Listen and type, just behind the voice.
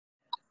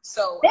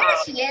So, There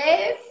she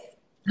is.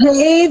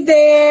 hey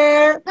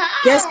there.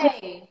 Guess what?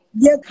 Hi.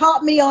 You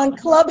caught me on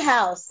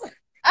Clubhouse.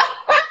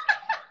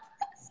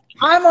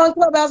 I'm on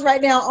Clubhouse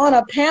right now on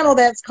a panel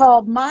that's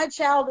called My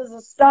Child is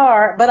a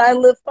Star, but I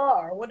Live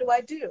Far. What do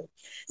I do?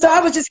 So I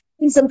was just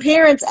getting some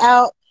parents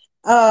out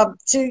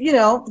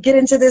to get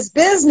into this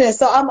business.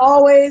 So I'm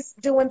always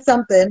doing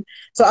something.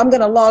 So I'm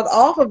going to log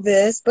off of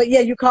this. But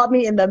yeah, you caught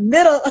me in the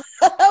middle.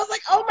 I was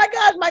like, oh my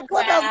God, my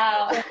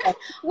Wow. Clubhouse.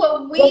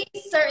 Well, we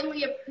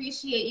certainly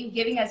appreciate you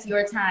giving us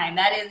your time.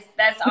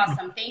 That's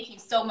awesome. Thank you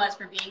so much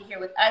for being here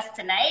with us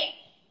tonight.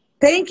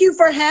 Thank you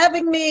for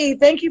having me.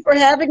 Thank you for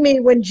having me.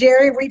 When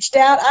Jerry reached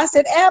out, I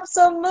said,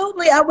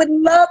 absolutely. I would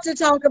love to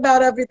talk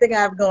about everything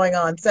I have going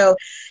on. So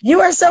you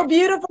are so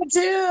beautiful too.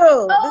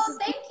 This Oh, is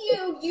thank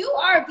you. You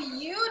are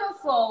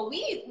beautiful.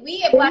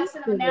 We at thank Black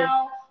Cinema you.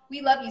 Now,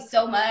 we love you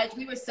so much.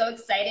 We were so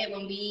excited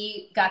when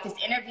we got this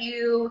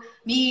interview.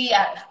 Me,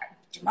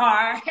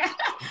 Jamar,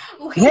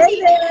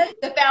 Hey there.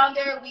 the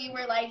founder, we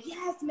were like,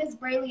 yes, Miss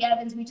Brely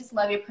Evans, we just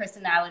love your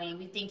personality.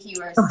 We think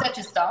you are such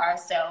a star.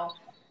 So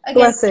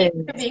again, thank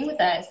you Blessings. for being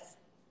with us.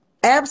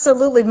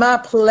 Absolutely. My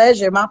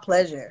pleasure. My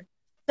pleasure.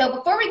 So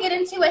before we get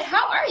into it,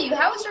 how are you?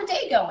 How is your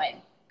day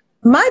going?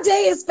 My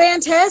day is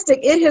fantastic.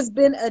 It has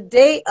been a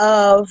day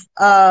of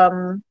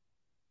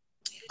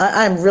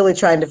I'm really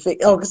trying to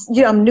figure. Oh, 'cause,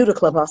 I'm new to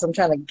Clubhouse. I'm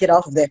trying to get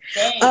off of there.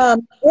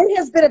 Dang. It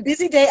has been a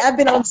busy day. I've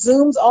been on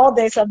Zooms all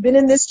day, so I've been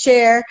in this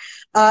chair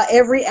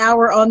every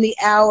hour on the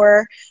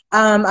hour.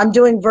 I'm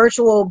doing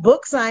virtual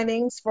book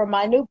signings for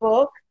my new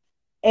book,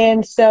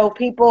 and so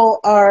people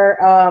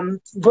are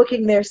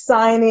booking their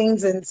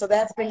signings, and so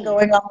that's been Nice.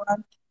 going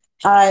on.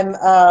 I'm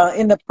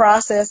in the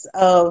process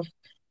of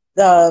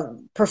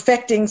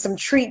perfecting some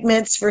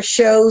treatments for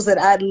shows that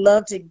I'd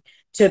love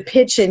to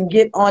pitch and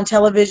get on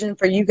television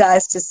for you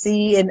guys to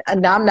see. And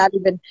I'm not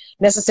even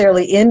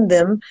necessarily in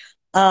them.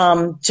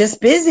 Just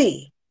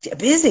busy.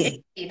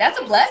 That's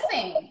a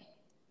blessing.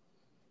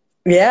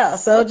 Yeah.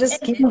 So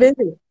just keeping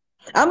busy.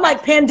 I'm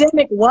like,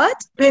 pandemic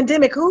what?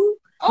 Pandemic who?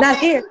 Not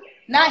Okay, here.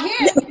 not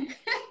here.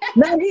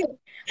 Not here.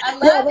 I Yeah,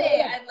 love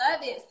it. I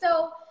love it.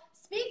 So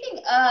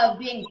speaking of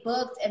being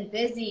booked and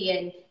busy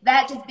and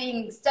that just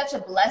being such a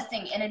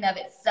blessing in and of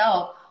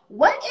itself,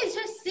 what is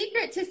your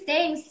secret to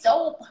staying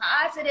so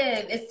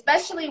positive,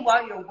 especially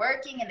while you're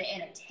working in the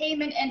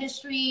entertainment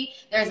industry?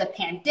 There's a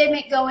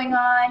pandemic going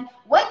on.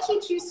 What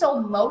keeps you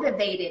so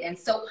motivated and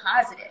so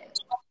positive?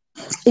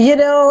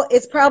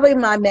 it's probably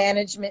my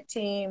management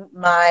team,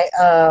 my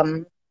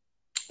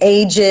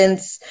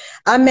agents.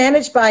 I'm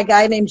managed by a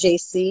guy named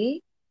JC.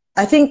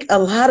 I think a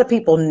lot of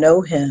people know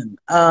him.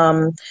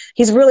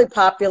 He's really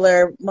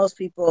popular. Most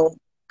people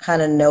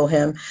kind of know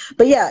him.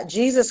 But yeah,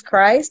 Jesus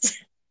Christ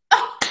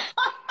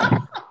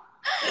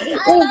I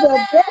is love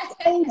the best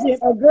that. agent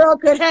a girl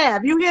could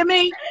have. You hear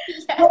me?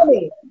 Yes. Hear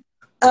me.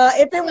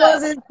 If it So,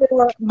 wasn't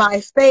for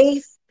my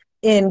faith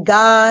in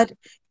God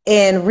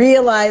and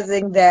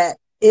realizing that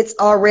it's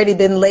already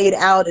been laid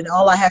out and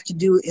all I have to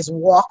do is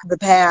walk the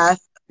path,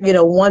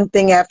 one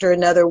thing after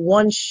another,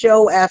 one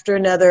show after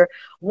another,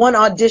 one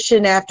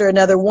audition after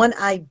another, one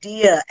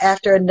idea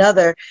after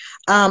another.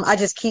 I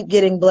just keep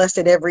getting blessed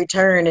at every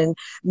turn. And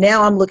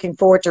now I'm looking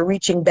forward to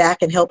reaching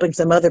back and helping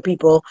some other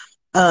people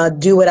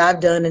do what I've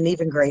done and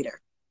even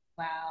greater.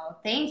 wow.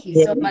 Thank you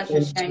Yeah. so much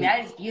for sharing.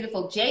 That is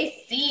beautiful.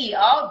 JC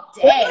all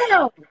day.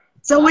 Yeah.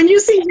 So when you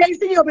see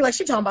JC, you'll be like,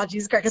 she's talking about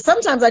Jesus Christ. Because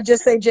sometimes I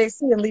just say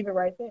JC and leave it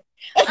right there.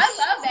 I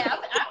love that.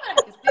 I'm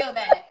going to steal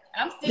that.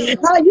 I'm stealing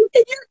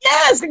it.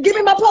 Yes, give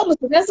me my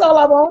publicist. That's all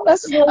I want.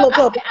 That's just a little Okay,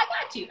 public. I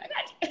got you.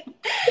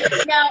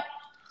 Now,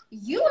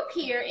 you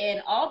appear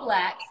in All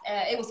Blacks.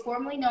 It was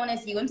formerly known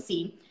as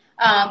UMC,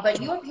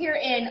 but you appear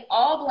in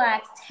All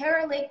Blacks,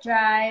 Terra Lake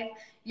Drive.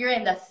 You're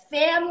in the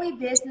family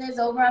business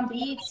over on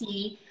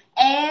BET,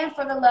 and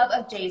For the Love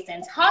of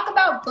Jason. Talk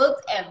about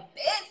booked and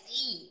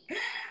busy.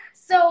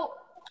 So,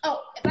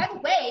 oh, by the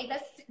way,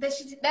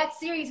 that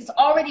series has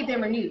already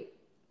been renewed.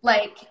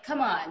 Like, come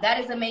on, that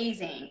is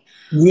amazing.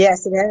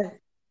 Yes, it is.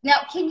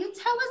 Now, can you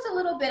tell us a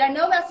little bit? I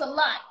know that's a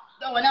lot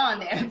going on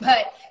there,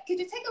 but could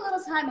you take a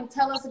little time and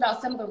tell us about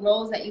some of the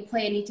roles that you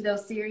play in each of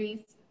those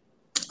series?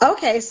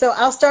 Okay, so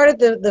I'll start at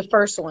the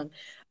first one.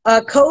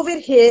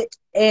 COVID hit,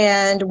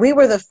 and we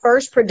were the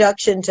first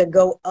production to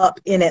go up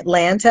in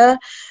Atlanta,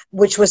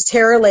 which was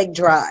Terra Lake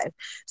Drive.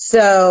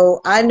 So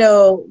I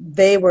know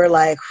they were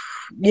like,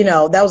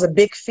 that was a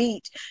big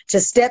feat to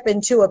step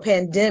into a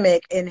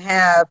pandemic and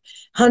have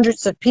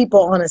hundreds of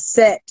people on a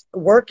set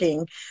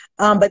working.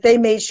 But they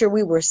made sure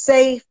we were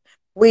safe.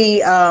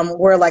 We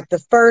were like the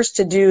first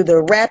to do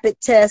the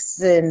rapid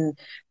tests and,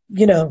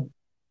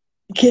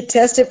 get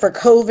tested for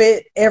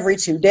COVID every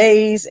 2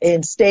 days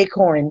and stay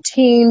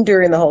quarantined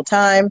during the whole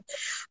time.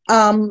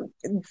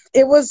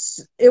 It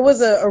was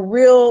a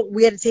real,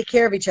 we had to take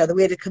care of each other.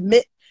 We had to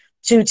commit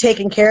to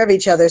taking care of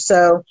each other.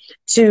 So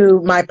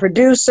to my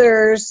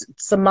producers,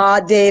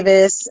 Samad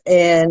Davis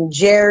and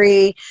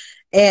Jerry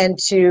and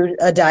to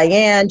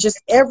Diane,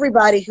 just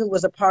everybody who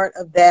was a part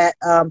of that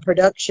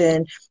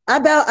production.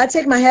 I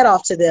take my hat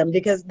off to them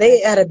because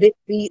they had a big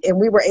feat and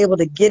we were able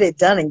to get it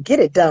done and get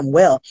it done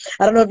well.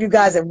 I don't know if you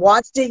guys have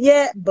watched it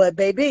yet, but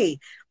baby,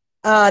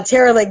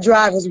 Terror Lake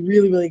Drive was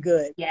really, really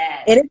good.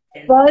 Yes. And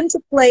it's fun to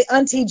play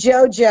Auntie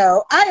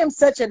JoJo. I am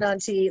such an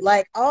auntie.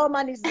 Like, all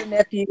my nieces and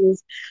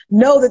nephews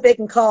know that they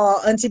can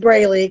call Auntie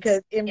Brely,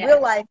 because in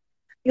real life,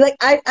 like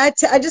I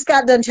just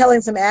got done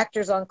telling some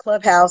actors on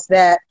Clubhouse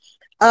that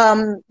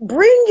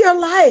bring your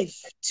life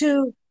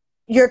to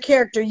your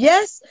character.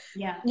 Yes,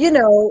 you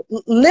know,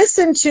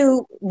 listen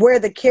to where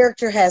the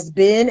character has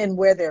been and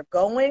where they're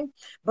going,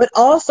 but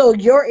also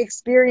your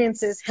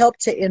experiences help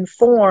to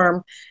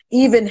inform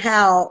even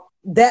how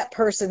that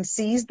person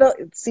sees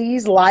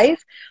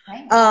life.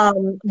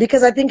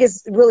 Because I think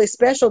it's really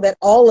special that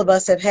all of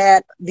us have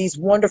had these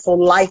wonderful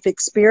life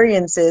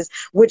experiences,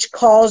 which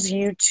cause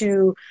you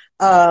to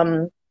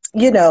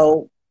you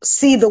know,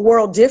 see the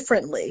world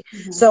differently.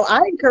 So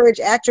I encourage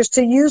actors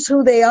to use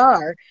who they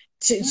are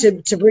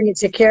to bring it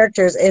to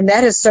characters, and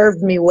that has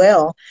served me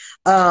well.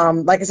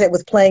 Like I said,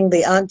 with playing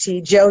the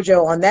Auntie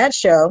JoJo on that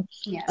show,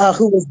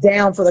 who was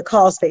down for the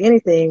cause for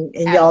anything,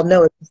 and y'all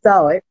know it,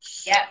 saw it.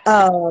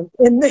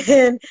 And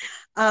then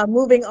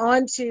moving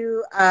on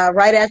to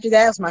right after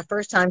that, it was my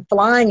first time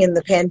flying in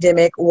the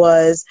pandemic,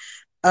 was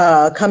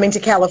coming to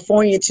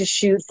California to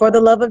shoot For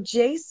the Love of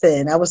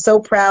Jason. I was so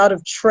proud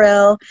of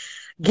Trell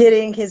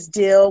getting his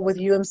deal with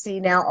UMC,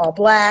 now All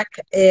Black,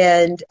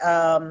 and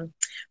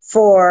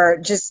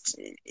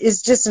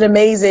it's just an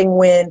amazing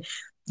when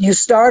you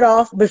start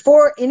off.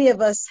 Before any of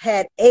us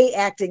had a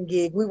acting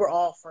gig, we were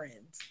all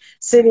friends,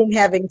 sitting,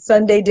 having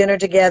Sunday dinner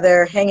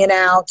together, hanging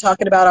out,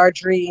 talking about our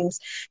dreams.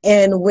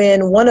 And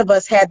when one of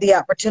us had the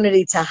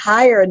opportunity to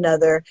hire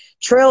another,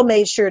 Trell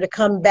made sure to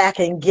come back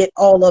and get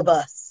all of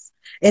us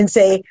and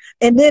say,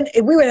 and then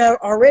we would have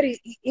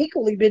already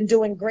equally been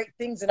doing great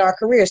things in our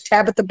careers.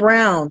 Tabitha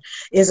Brown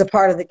is a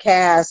part of the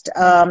cast.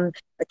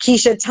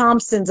 Keisha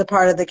Thompson's a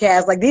part of the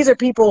cast. Like, these are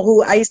people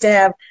who I used to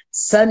have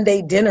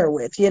Sunday dinner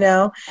with, you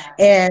know,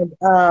 and,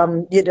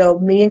 you know,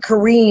 me and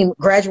Kareem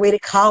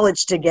graduated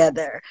college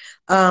together.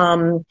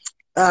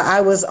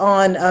 I was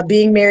on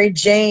Being Mary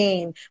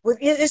Jane.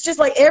 It's just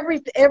like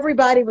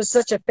everybody was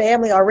such a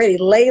family already.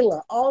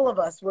 Layla, all of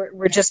us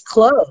were just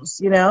close,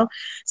 you know?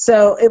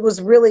 So it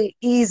was really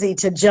easy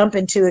to jump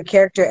into a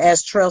character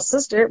as Trell's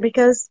sister,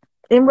 because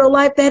in real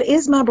life, that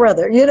is my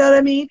brother. You know what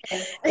I mean?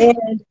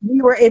 And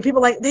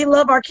people like, they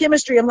love our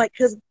chemistry. I'm like,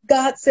 because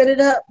God set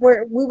it up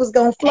where we was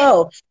going to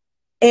flow.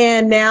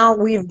 And now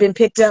we've been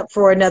picked up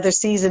for another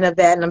season of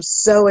that, and I'm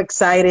so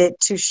excited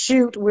to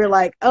shoot. We're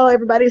like, oh,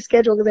 everybody's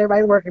scheduled because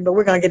everybody's working, but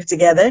we're going to get it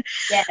together.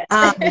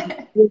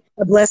 It's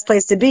a blessed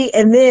place to be.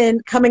 And then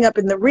coming up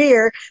in the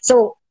rear,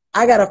 so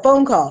I got a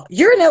phone call.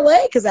 You're in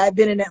LA? Because I've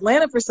been in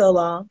Atlanta for so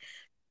long.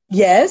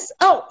 Yes.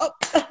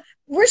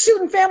 We're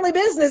shooting Family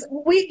Business.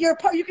 You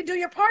can do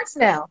your parts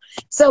now.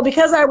 So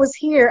because I was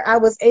here, I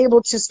was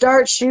able to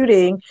start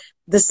shooting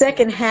the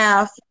second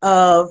half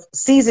of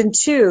season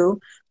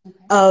 2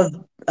 of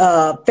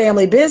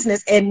Family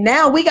Business, and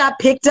now we got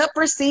picked up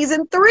for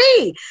season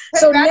 3.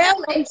 So now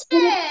like,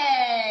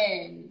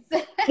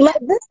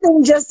 this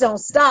thing just don't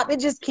stop. It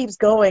just keeps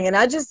going. And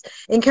I just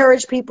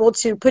encourage people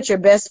to put your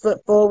best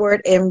foot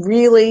forward and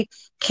really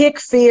kick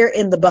fear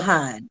in the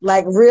behind.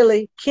 Like,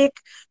 really kick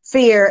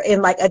fear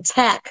and like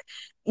attack,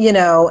 you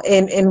know,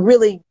 and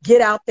really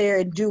get out there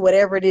and do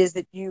whatever it is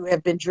that you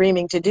have been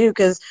dreaming to do,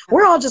 because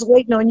we're all just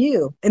waiting on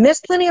you, and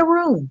there's plenty of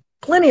room.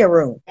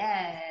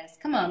 Yes,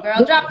 come on,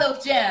 girl, drop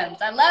those gems.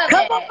 I love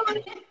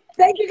it.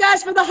 Thank you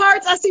guys for the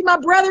hearts. I see my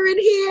brother in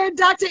here,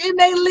 Dr.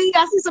 M.A. Lee.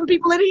 I see some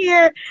people in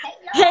here.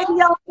 Hey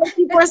y'all, thank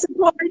you for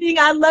supporting.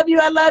 I love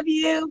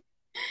you.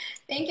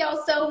 Thank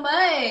y'all so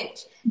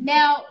much.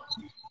 Now,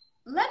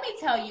 let me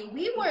tell you,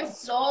 we were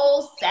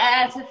so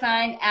sad to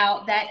find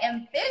out that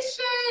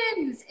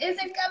Ambitions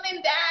isn't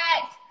coming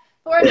back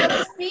for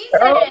another season.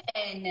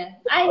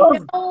 I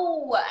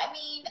know. I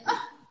mean,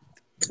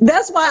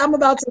 that's why I'm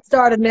about to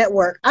start a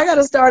network. I got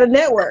to start a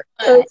network.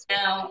 I'm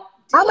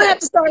going to have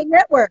to start a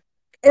network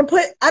and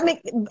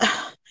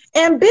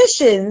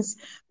Ambitions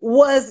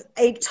was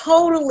a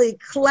totally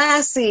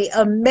classy,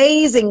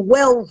 amazing,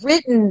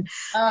 well-written,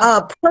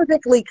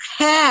 perfectly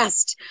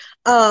cast.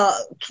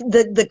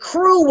 The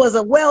crew was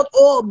a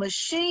well-oiled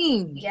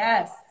machine.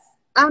 Yes.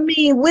 I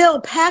mean, Will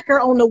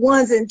Packer on the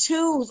 1s and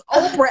 2s,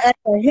 Oprah at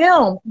the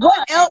helm.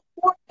 What else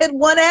did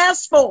one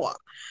ask for?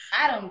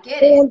 I don't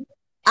get it.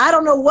 I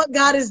don't know what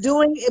God is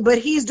doing, but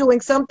he's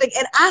doing something.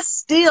 And I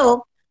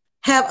still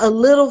have a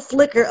little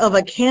flicker of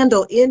a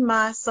candle in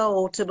my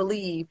soul to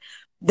believe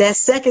that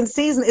second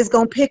season is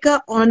going to pick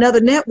up on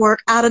another network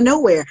out of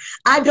nowhere.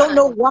 I don't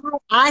know why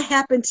I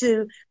happen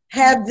to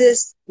have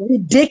this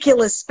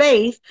ridiculous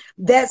faith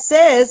that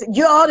says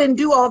you all didn't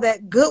do all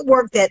that good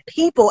work that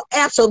people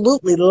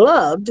absolutely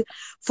loved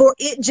for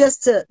it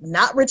just to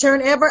not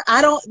return ever.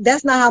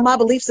 That's not how my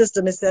belief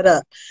system is set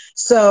up.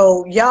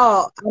 So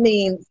y'all, I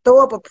mean,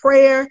 throw up a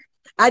prayer.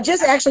 I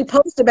just actually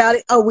posted about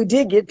it. Oh, we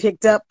did get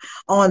picked up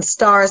on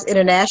Stars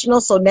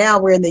International. So now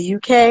we're in the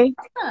UK.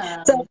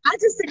 So I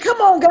just said, come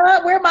on,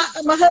 God, where my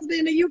husband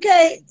in the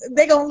UK?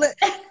 They gonna let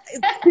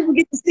people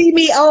get to see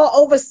me all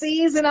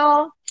overseas and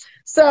all.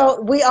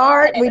 So we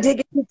did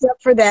get picked up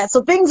for that.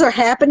 So things are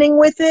happening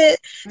with it.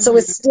 So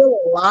it's still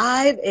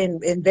alive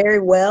and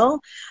very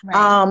well.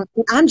 Right.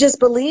 I'm just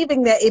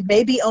believing that it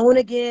may be on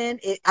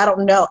again. I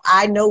don't know.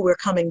 I know we're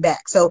coming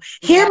back. So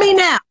hear me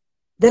now.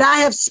 That I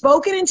have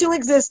spoken into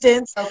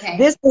existence. Okay.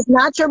 This is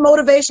not your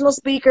motivational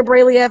speaker,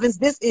 Brely Evans.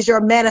 This is your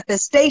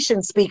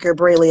manifestation speaker,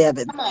 Brely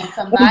Evans. Come on,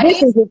 somebody. And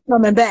this is it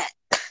coming back.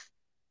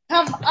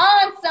 Come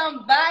on,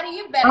 somebody.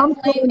 You better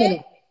claim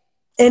it.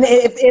 And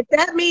if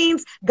that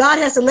means God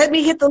has to let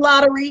me hit the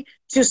lottery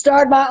to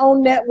start my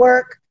own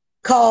network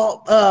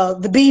called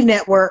the B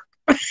Network,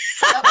 I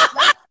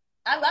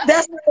love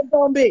that's what it's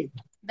going to be.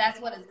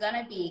 That's what it's going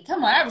to be.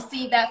 Come on, I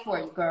received that for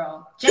you,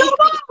 girl. JC,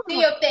 do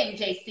your thing,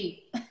 JC.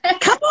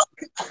 Come on.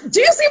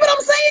 Do you see what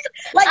I'm saying?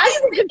 Like,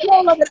 he's in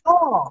control of it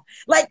all.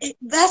 Like,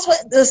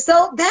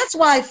 that's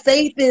why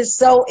faith is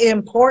so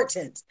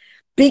important,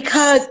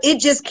 because it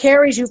just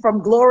carries you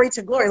from glory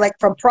to glory, like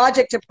from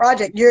project to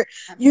project. You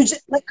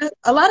just, like,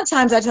 a lot of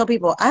times I tell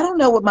people, I don't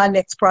know what my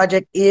next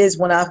project is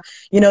when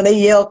they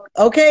yell,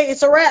 okay,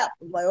 it's a wrap.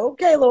 I'm like,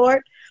 okay,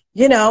 Lord.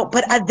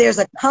 But there's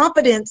a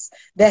confidence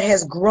that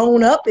has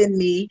grown up in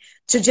me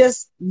to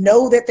just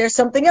know that there's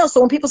something else. So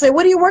when people say,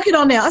 what are you working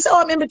on now? I say,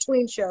 oh, I'm in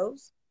between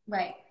shows.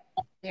 Right.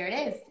 There it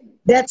is.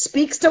 That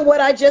speaks to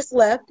what I just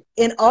left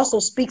and also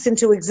speaks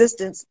into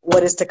existence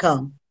what is to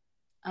come.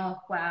 Oh,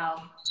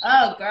 wow.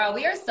 Oh, girl,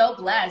 we are so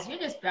blessed. You're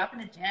just dropping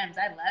the gems.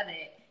 I love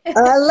it.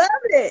 I love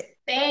it.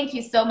 Thank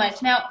you so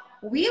much. Now,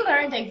 we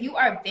learned that you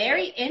are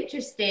very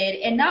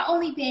interested in not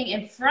only being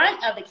in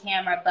front of the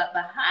camera, but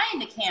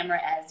behind the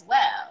camera as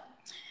well.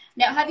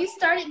 Now, have you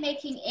started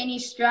making any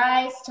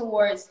strides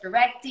towards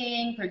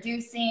directing,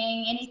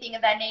 producing, anything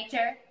of that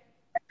nature?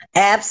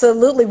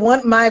 Absolutely.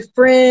 My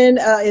friend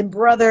and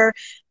brother,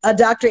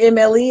 Dr.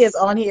 MLE, is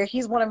on here.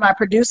 He's one of my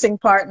producing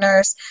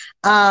partners.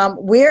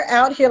 We're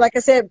out here, like I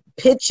said,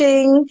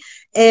 pitching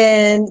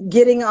and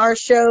getting our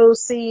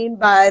shows seen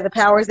by the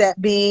powers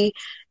that be.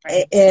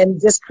 Right.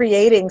 And just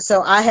creating.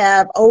 So I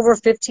have over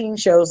 15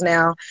 shows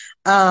now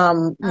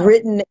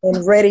written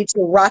and ready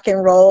to rock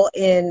and roll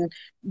in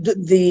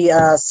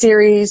the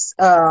series,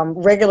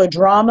 regular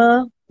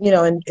drama,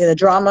 in the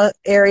drama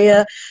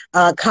area,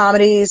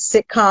 comedies,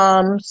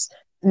 sitcoms,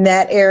 in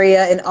that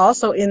area, and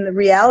also in the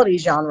reality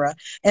genre.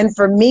 And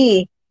for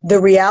me, the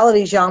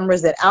reality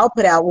genres that I'll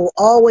put out will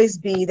always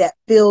be that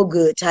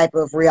feel-good type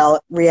of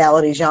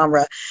reality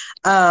genre.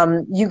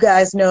 You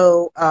guys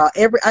know,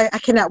 I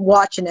cannot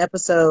watch an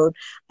episode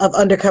of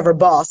Undercover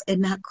Boss and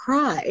not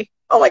cry.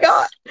 Oh my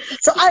God.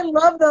 So I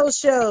love those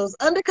shows.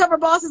 Undercover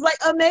Boss is like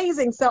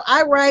amazing. So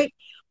I write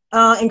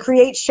and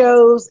create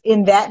shows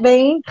in that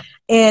vein.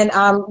 And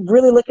I'm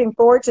really looking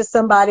forward to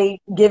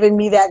somebody giving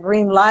me that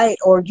green light,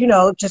 or,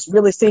 just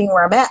really seeing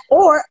where I'm at.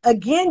 Or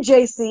again,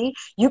 JC,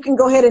 you can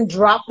go ahead and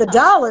drop the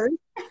dollars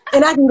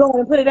and I can go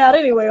and put it out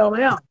anyway on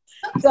my own.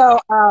 So,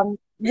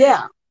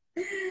 yeah.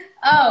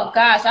 Oh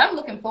gosh, I'm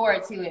looking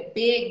forward to it.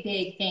 Big,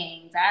 big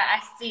things.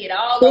 I see it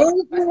all over.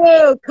 Thank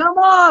you. Come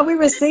on, we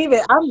receive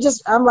it.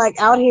 I'm like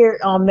out here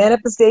on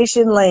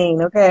manifestation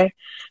lane, okay?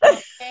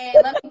 Okay,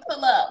 let me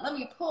pull up. Let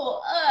me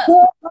pull up.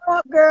 Pull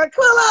up, girl.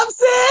 Pull up,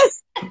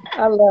 sis.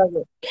 I love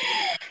it.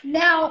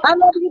 Now, I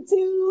love you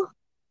too.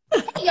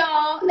 Hey,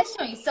 y'all, let's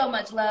show you so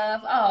much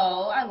love.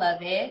 Oh, I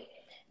love it.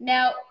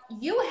 Now,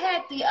 you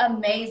had the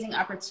amazing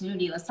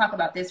opportunity, let's talk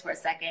about this for a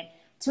second,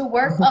 to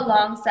work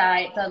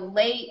alongside the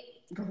late,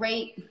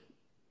 great,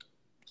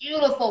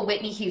 beautiful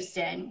Whitney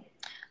Houston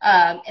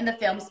in the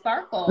film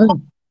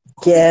Sparkle.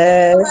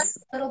 Yes. Can you tell us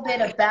a little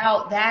bit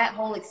about that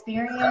whole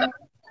experience?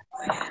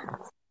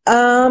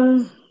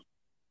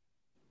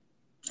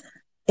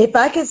 If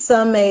I could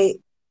sum the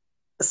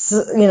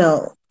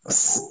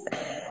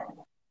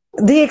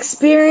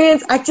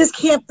experience, I just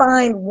can't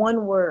find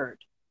one word,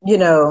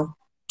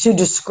 to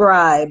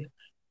describe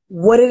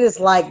what it is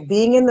like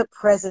being in the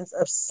presence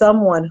of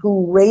someone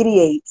who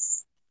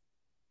radiates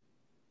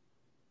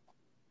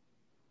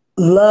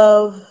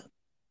love,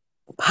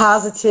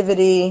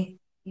 positivity.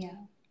 Yeah.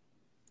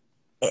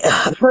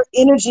 Her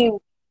energy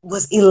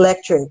was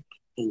electric.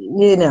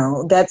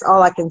 That's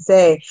all I can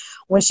say.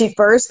 When she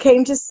first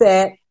came to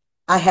set,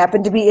 I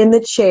happened to be in the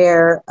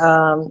chair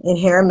in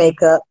hair and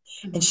makeup,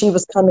 and she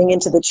was coming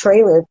into the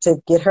trailer to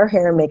get her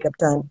hair and makeup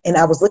done. And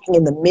I was looking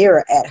in the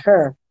mirror at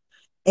her.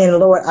 And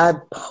Lord, I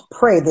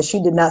prayed that she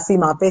did not see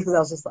my face, because I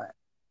was just like,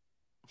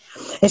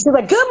 and she's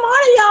like, good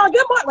morning, y'all.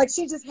 Good morning. Like,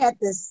 she just had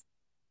this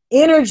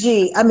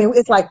energy. I mean,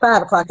 it's like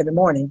 5 o'clock in the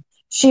morning.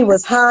 She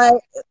was high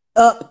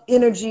up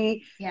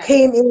energy,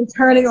 came in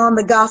turning on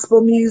the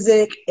gospel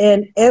music,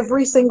 and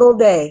every single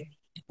day,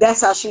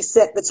 that's how she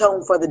set the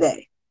tone for the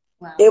day.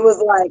 Wow. It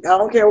was like, I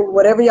don't care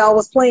whatever y'all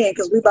was playing,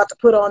 because we about to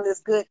put on this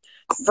good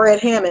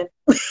Fred Hammond.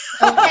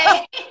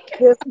 Okay.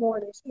 This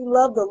morning. She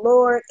loved the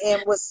Lord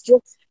and was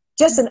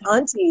just an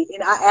auntie.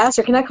 And I asked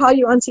her, can I call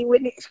you Auntie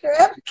Whitney?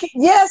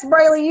 Yes,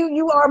 Brely,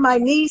 you are my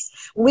niece.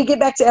 When we get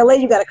back to LA,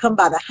 you got to come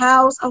by the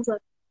house. I was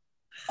like,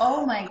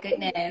 Oh my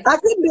goodness. I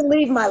couldn't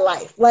believe my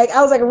life. Like,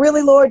 I was like,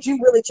 really, Lord, you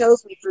really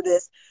chose me for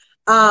this.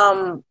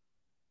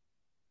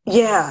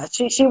 Yeah,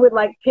 she would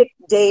like pick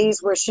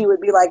days where she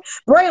would be like,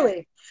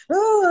 Brely,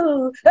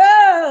 ooh,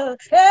 oh,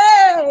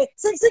 hey,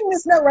 sing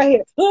this note right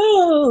here.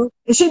 Ooh.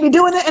 And she'd be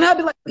doing it, and I'd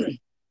be like,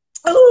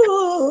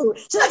 ooh.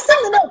 She's like, sing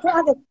the note,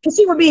 Father. Because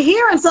she would be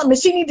hearing something, and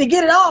she need to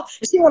get it off,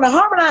 and she want to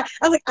harmonize.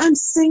 I was like, I'm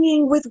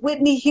singing with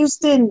Whitney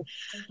Houston.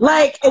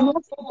 Like, and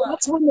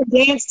that's when the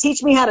dance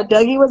Teach Me How to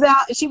Dougie was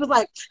out. And she was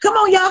like, come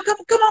on, y'all,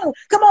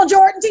 come on,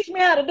 Jordan, teach me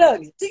how to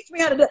Dougie. Teach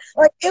me how to Dougie.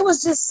 Like, it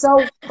was just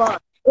so fun.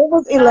 It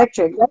was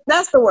electric.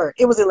 That's the word.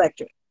 It was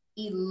electric.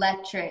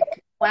 Electric.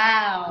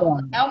 Wow.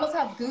 Yeah. I almost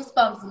have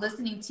goosebumps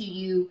listening to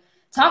you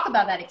talk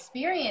about that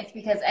experience,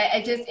 because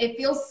it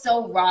feels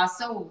so raw,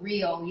 so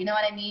real. You know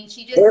what I mean?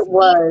 She just, it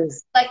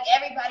was like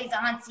everybody's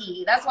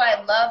auntie. That's what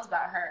I loved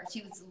about her.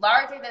 She was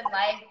larger than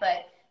life,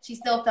 but she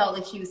still felt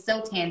like she was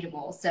so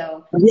tangible.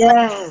 So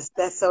yes,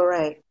 that's so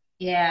right.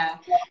 Yeah.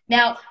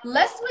 Now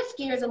let's switch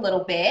gears a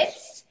little bit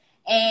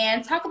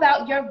and talk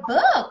about your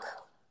book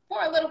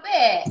for a little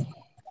bit.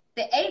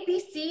 The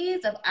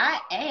ABCs of I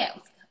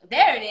Ams.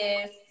 There it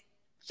is.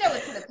 Show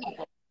it to the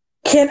people.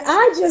 Can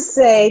I just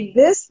say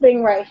this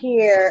thing right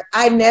here?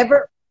 I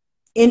never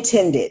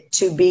intended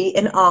to be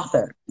an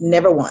author,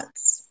 never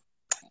once.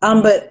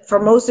 But for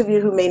most of you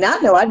who may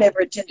not know, I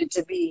never intended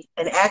to be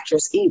an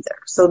actress either.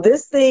 So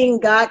this thing,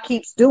 God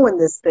keeps doing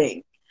this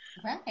thing.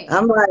 Right.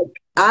 I'm like,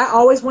 I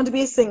always wanted to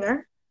be a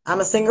singer.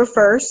 I'm a singer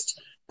first.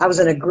 I was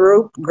in a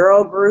girl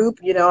group,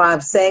 you know,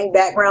 I've sang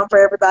background for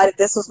everybody.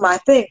 This was my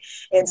thing.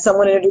 And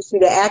someone introduced me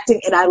to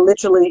acting, and I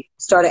literally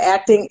started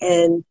acting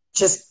and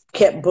just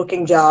kept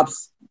booking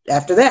jobs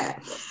after that.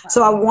 Wow.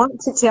 So I want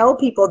to tell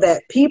people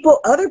that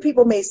other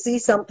people may see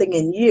something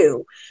in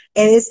you,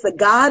 and it's the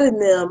God in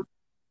them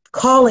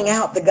calling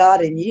out the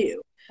God in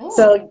you. Ooh.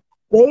 So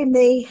they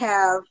may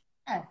have,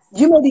 yes.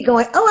 You may be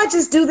going, oh, I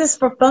just do this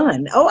for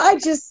fun. Oh, I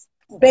just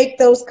bake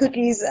those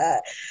cookies.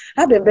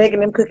 I've been baking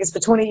them cookies for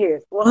 20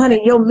 years. Well,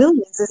 honey, your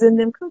millions is in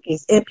them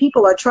cookies, and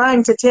people are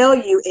trying to tell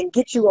you and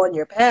get you on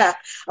your path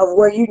of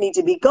where you need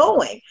to be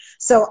going.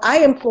 So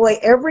I employ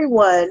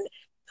everyone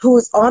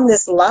who's on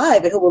this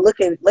live and who will look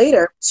at it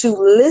later to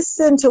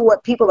listen to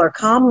what people are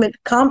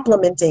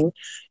complimenting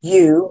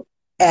you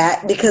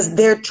at, because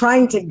they're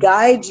trying to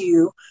guide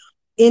you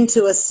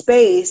into a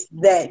space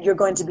that you're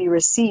going to be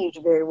received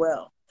very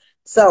well.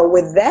 So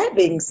with that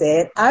being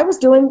said, I was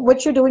doing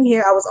what you're doing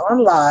here. I was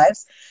on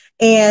lives,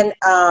 and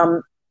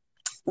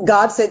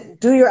God said,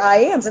 do your I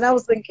Ams. And I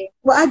was thinking,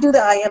 well, I do the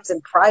I Ams in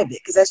private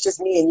because that's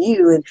just me and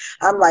you. And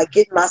I'm like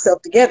getting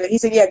myself together. He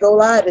said, yeah, go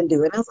live and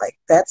do it. And I was like,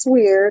 that's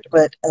weird,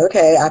 but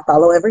okay, I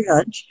follow every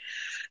hunch.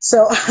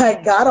 So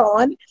I got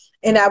on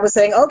and I was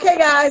saying, okay,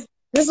 guys,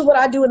 this is what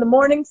I do in the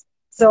mornings.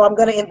 So I'm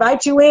going to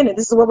invite you in, and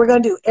this is what we're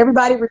going to do.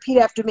 Everybody repeat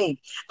after me.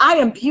 I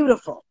am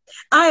beautiful.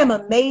 I am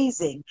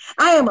amazing.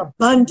 I am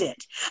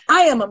abundant.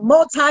 I am a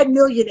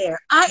multi-millionaire.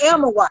 I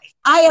am a wife.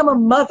 I am a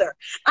mother.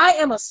 I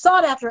am a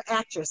sought-after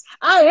actress.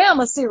 I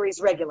am a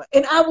series regular.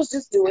 And I was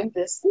just doing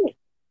this thing.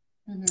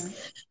 Mm-hmm.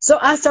 So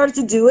I started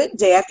to do it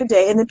day after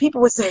day, and then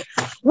people would say,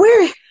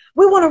 we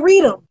want to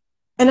read them.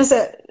 And I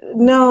said,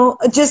 no,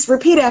 just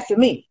repeat after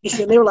me.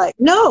 And they were like,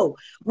 no,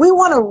 we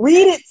want to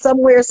read it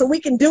somewhere so we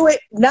can do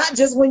it, not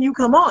just when you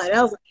come on. And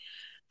I was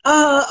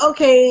like,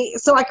 okay.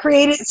 So I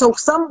created, so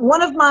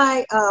one of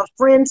my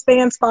friends,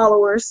 fans,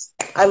 followers,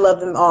 I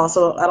love them all,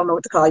 so I don't know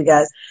what to call you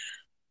guys.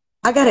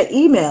 I got an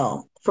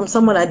email from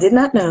someone I did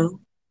not know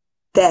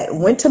that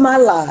went to my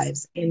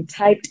lives and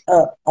typed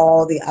up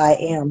all the I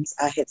Ams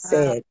I had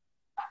said.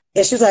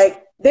 And she was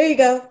like, there you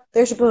go.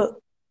 There's your book.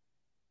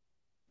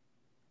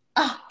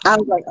 I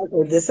was like,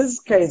 okay, this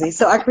is crazy.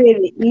 So I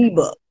created an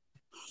ebook.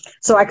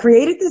 So I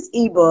created this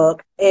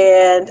ebook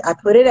and I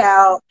put it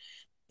out,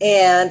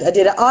 and I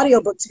did an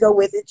audiobook to go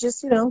with it,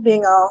 just, you know,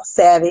 being all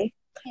savvy.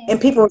 And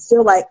people were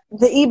still like,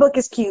 the ebook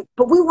is cute,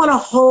 but we want to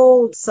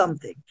hold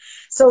something.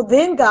 So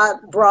then God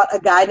brought a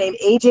guy named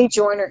AJ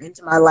Joyner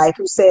into my life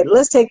who said,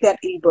 let's take that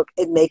ebook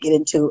and make it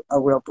into a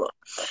real book.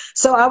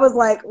 So I was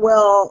like,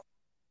 well,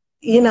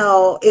 you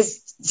know,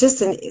 it's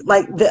just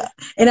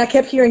and I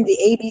kept hearing the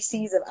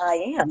ABCs of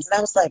I Ams. And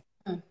I was like,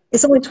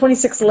 it's only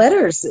 26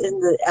 letters in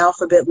the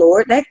alphabet,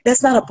 Lord.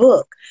 That's not a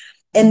book.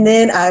 And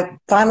then I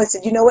finally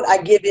said, you know what?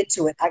 I give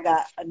into it. I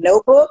got a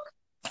notebook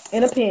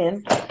and a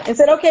pen and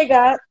said, okay,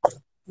 God,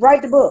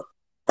 write the book.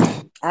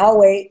 I'll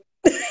wait.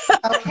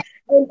 Okay.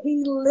 And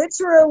he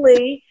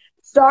literally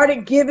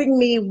started giving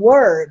me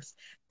words,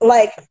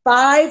 like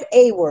 5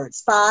 A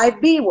words,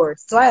 5 B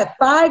words. So I have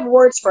 5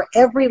 words for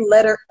every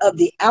letter of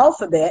the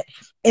alphabet.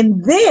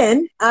 And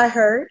then I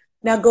heard,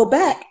 now go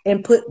back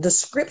and put the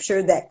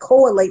scripture that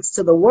correlates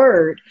to the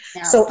word.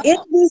 Now, so in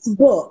this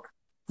book,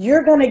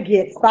 you're going to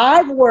get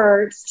 5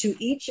 words to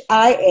each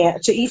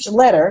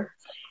letter,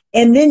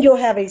 and then you'll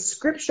have a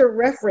scripture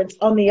reference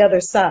on the other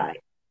side.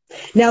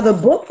 Now the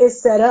book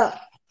is set up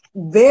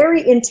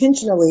very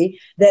intentionally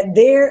that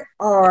there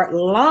are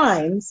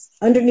lines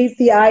underneath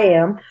the I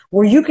am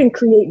where you can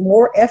create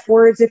more F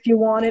words if you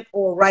want it,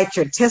 or write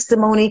your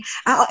testimony.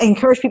 I'll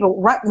encourage people,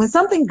 when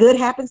something good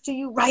happens to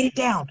you, write it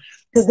down.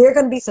 Because there are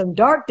going to be some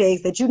dark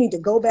days that you need to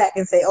go back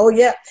and say, oh,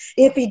 yeah,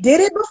 if he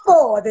did it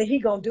before, then he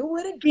going to do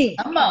it again.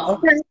 Come on.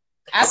 Okay.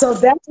 So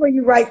that's where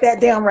you write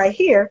that down right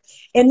here.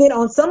 And then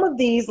on some of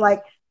these,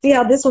 like, see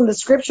how this one, the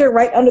scripture,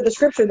 right under the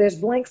scripture, there's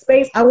blank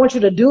space. I want you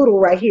to doodle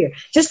right here.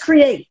 Just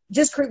create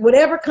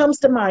whatever comes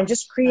to mind.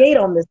 Just create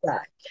on this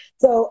side.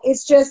 So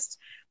it's just,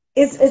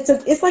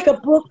 it's like a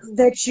book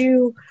that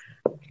you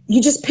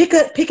just pick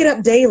it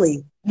up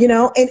daily, you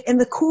know.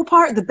 And the cool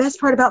part, the best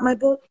part about my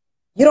book,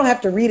 you don't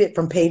have to read it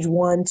from page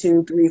 1,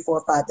 2, 3,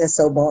 4, 5. That's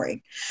so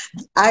boring.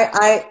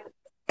 I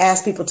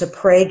ask people to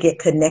pray, get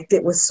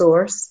connected with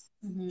source,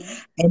 and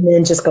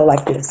then just go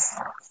like this,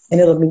 and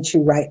it'll meet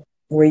you right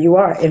where you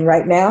are. And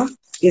right now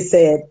it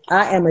said,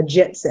 I am a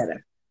jet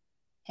setter.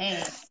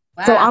 Hey,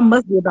 wow. So I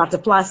must be about to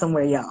fly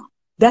somewhere, y'all.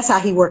 That's how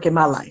he work in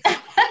my life.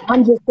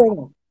 I'm just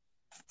saying,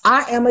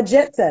 I am a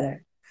jet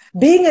setter.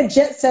 Being a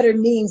jet setter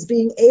means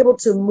being able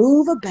to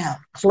move about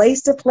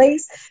place to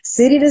place,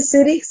 city to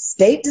city,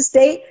 state to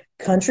state,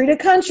 country to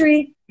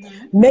country,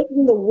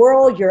 making the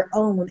world your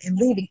own and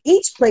leaving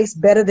each place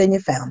better than you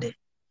found it.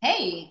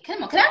 Hey,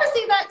 come on. Can I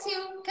receive that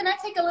too? Can I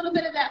take a little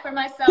bit of that for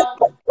myself?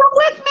 Come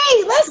with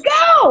me. Let's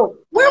go.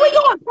 Where are we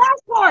going?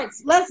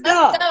 Passports. Let's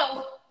go.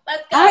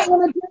 Let's go. I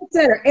am a jet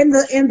setter. And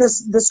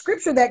the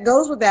scripture that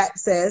goes with that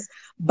says,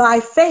 by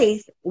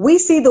faith, we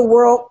see the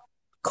world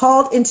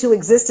called into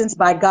existence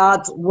by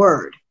God's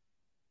word.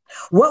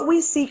 What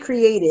we see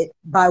created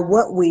by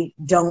what we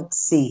don't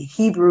see.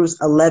 Hebrews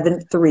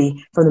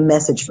 11:3 from the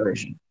Message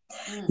version.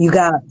 You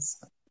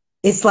guys,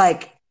 it's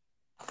like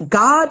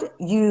God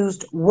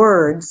used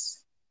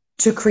words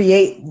to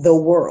create the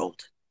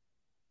world.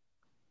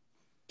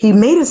 He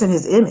made us in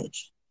his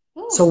image.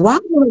 So why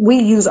wouldn't we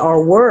use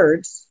our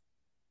words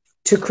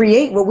to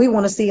create what we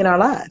want to see in our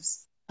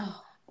lives?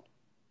 Oh,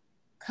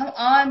 come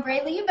on,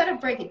 Brely, you better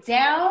break it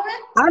down.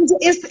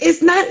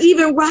 It's not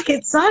even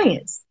rocket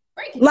science.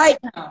 Like,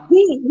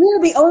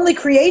 we're the only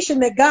creation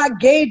that God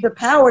gave the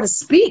power to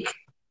speak.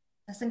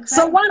 That's incredible.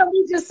 So why don't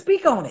we just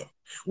speak on it?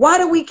 Why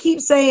do we keep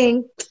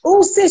saying,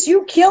 oh, sis,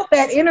 you killed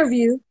that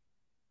interview?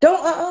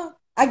 Don't,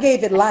 I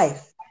gave it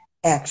life,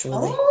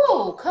 actually.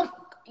 Oh,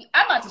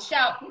 I'm about to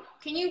shout.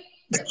 Can you,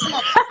 come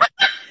on.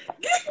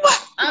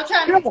 I'm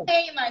trying to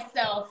contain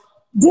myself.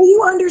 Do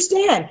you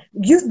understand?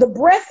 The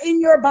breath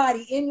in your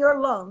body, in your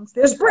lungs,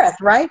 there's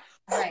breath, right?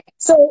 Right.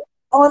 So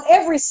on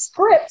every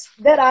script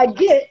that I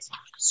get,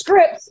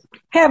 scripts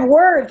have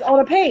words on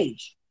a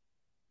page.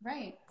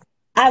 Right.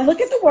 I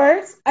look at the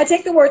words, I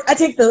take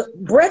the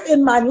breath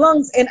in my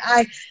lungs, and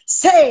I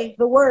say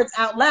the words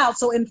out loud.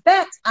 So in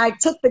fact, I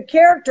took the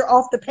character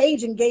off the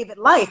page and gave it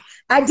life.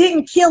 I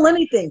didn't kill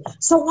anything.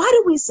 So why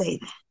do we say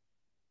that?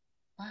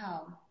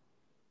 Wow.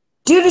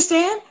 Do you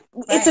understand?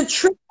 Right. It's a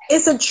trick.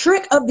 It's a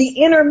trick of the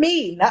inner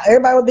me. Not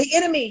everybody with the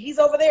enemy. He's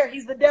over there.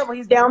 He's the devil.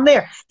 He's down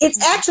there.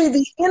 It's actually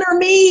the inner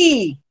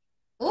me.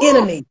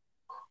 Enemy.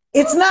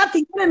 It's not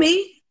the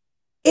enemy.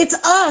 It's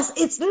us.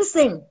 It's this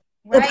thing.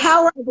 Right. The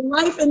power of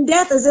life and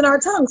death is in our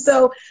tongue.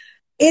 So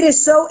it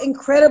is so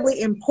incredibly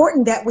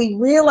important that we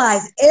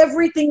realize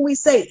everything we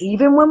say,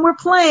 even when we're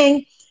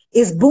playing,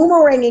 is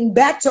boomeranging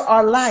back to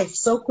our life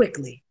so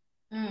quickly.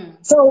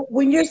 So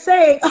when you're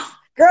saying, oh,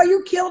 girl,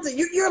 you killed it,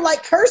 you're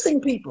like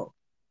cursing people.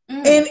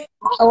 And,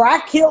 oh,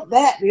 I killed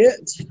that.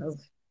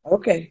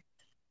 Okay.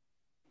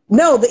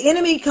 No, the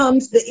enemy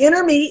comes, the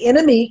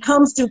enemy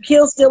comes to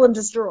kill, steal, and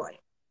destroy.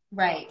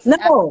 Right.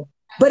 No.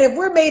 But if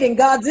we're made in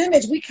God's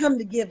image, we come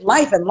to give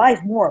life and life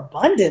more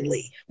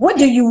abundantly. What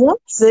do you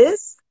want,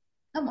 sis?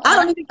 Come on, I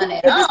don't even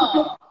care. Come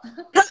on.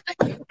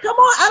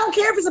 I don't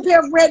care if it's a pair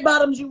of red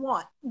bottoms you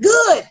want.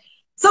 Good.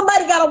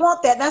 Somebody got to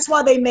want that. That's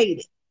why they made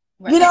it.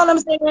 Right. You know what I'm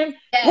saying?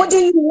 Yes. What do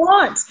you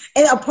want?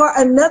 And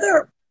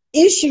another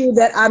issue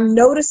that I'm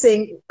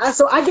noticing,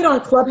 so I get on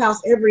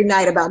Clubhouse every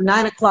night about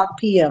 9:00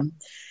 p.m.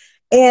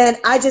 And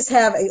I just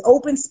have an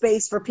open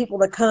space for people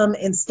to come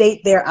and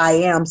state their I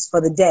ams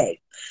for the day.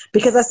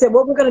 Because I said,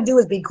 what we're going to do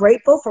is be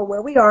grateful for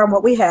where we are and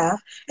what we have.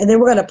 And then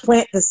we're going to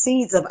plant the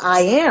seeds of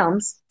I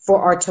ams for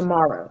our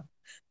tomorrow.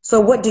 So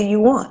what do you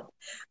want?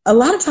 A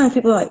lot of times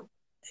people are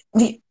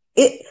like,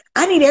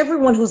 I need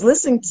everyone who's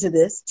listening to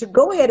this to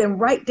go ahead and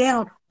write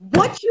down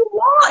what you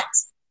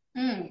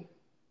want.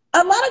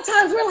 A lot of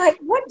times we're like,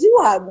 what do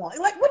I want?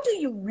 Like, what do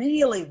you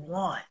really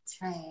want?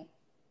 Right.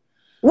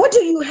 What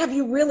have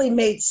you really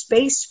made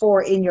space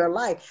for in your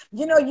life?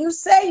 You know, you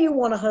say you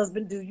want a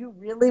husband. Do you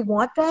really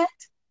want that?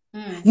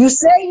 You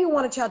say you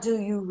want a child.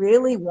 Do you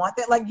really want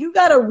that? Like, you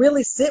got to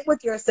really sit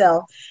with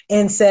yourself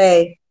and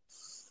say,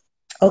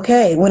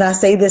 okay, when I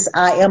say this,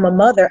 I am a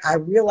mother, I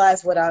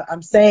realize what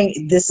I'm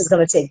saying. This is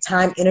going to take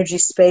time, energy,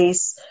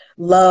 space,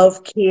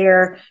 love,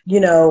 care,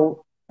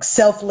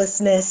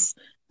 selflessness.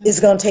 Is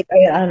going to take,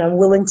 and I'm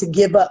willing to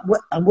give up.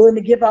 I'm willing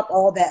to give up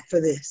all that for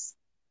this.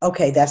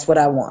 Okay, that's what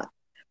I want.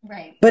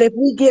 Right. But if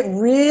we get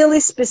really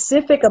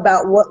specific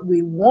about what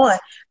we want,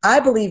 I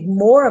believe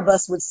more of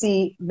us would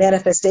see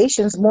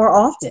manifestations more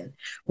often.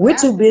 We're Yeah.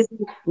 too busy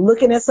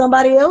looking at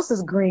somebody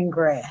else's green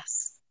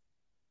grass.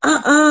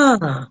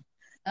 Uh-uh.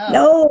 Oh.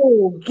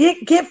 No,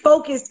 get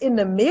focused in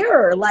the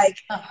mirror. Like,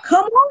 Oh.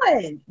 come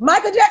on.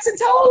 Michael Jackson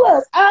told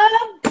us,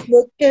 I'm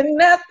looking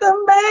at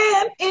the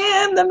man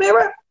in the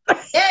mirror.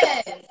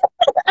 Yes.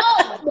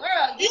 Oh,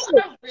 girl, you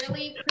are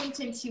really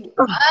preaching to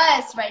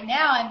us right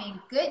now. I mean,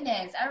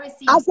 goodness, I I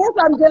received guess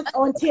I'm just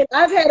on 10.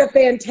 I've had a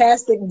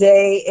fantastic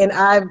day and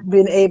I've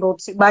been able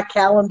to, my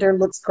calendar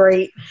looks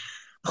great.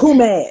 Who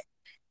mad?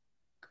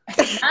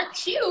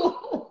 not you.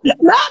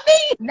 Not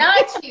me.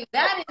 Not you.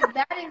 That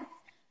is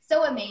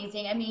so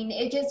amazing. I mean,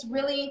 it just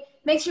really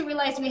makes you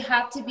realize we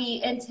have to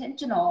be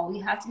intentional. We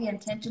have to be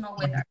intentional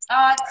with our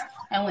thoughts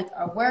and with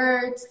our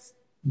words,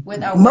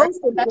 with our words. Most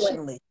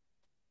importantly,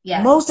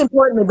 Yes.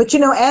 but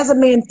as a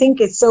man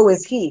thinketh, so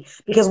is he.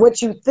 Because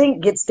what you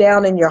think gets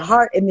down in your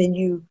heart and then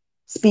you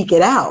speak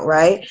it out,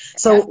 right? Yes.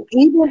 So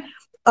even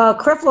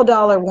Creflo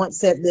Dollar once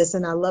said this,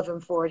 and I love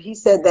him for it. He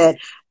said that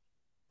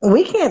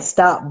we can't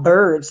stop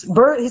birds.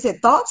 He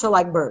said thoughts are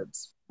like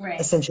birds, Right.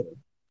 essentially.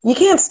 You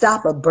can't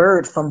stop a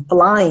bird from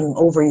flying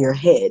over your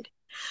head,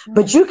 Mm.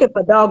 but you can,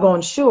 for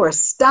doggone sure,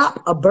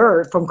 stop a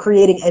bird from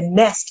creating a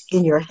nest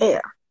in your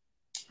hair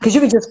because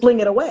you can just fling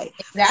it away.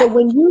 So Exactly.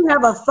 when you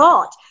have a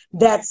thought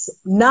that's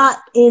not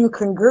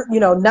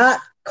not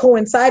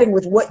coinciding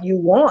with what you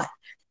want,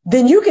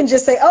 then you can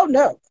just say, "Oh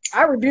no,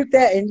 I rebuke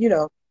that," and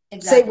say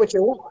Exactly. what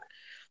you want.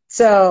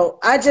 So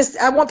I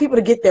want people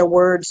to get their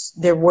words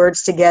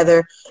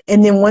together.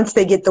 And then once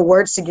they get the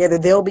words together,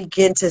 they'll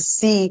begin to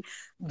see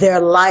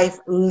their life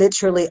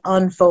literally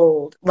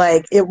unfold.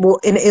 Like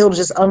it'll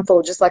just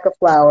unfold just like a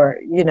flower,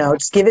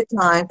 just give it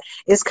time.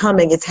 It's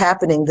coming. It's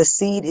happening. The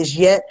seed is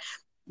yet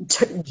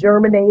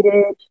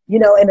germinated,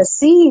 and a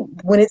seed,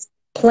 when it's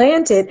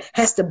planted,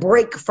 has to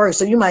break first.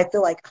 So you might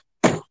feel like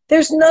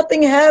there's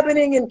nothing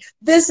happening and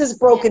this is Yeah.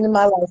 broken in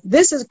my life.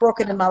 This is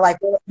broken in my life.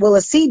 Well,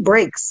 a seed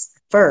breaks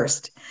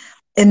first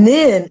and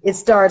then it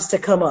starts to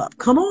come up.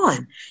 Come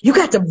on. You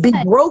got to be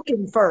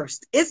broken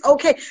first. It's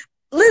okay.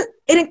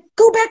 And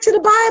go back to the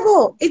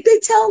Bible. If they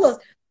tell us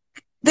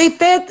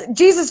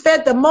Jesus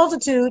fed the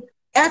multitude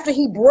after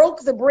he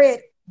broke the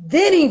bread,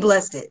 then he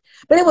blessed it.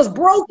 But it was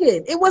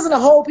broken. It wasn't a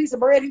whole piece of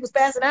bread he was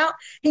passing out.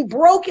 He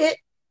broke it,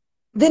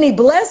 then he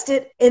blessed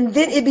it, and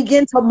then it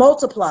began to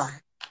multiply.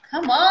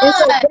 Come And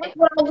so on. that's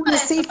what I Come want to on,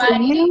 see for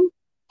somebody. you.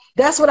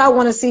 That's what I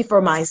want to see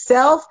for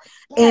myself.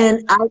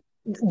 Yes. And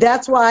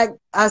that's why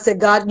I said,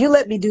 God, you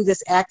let me do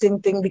this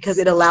acting thing because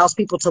it allows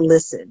people to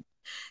listen.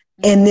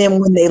 And then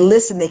when they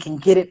listen, they can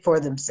get it for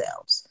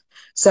themselves.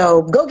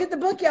 So go get the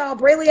book, y'all.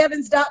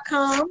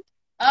 BrelyEvans.com.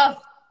 Oh,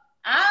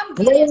 I'm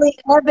getting the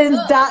book.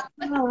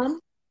 BrelyEvans.com.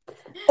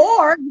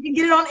 Or you can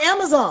get it on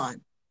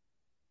Amazon.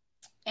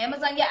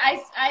 Amazon, yeah,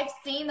 I've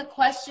seen the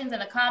questions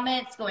and the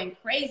comments going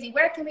crazy.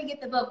 Where can we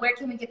get the book? Where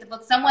can we get the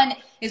book? Someone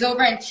is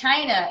over in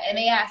China and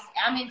they ask,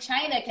 I'm in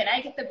China. Can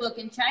I get the book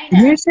in China?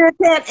 You sure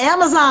can.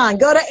 Amazon.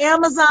 Go to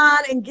Amazon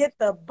and get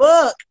the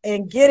book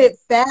and get it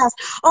fast.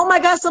 Oh my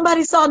God,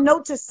 somebody saw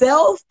Note to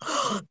Self.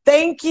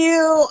 Thank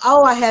you.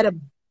 Oh, I had a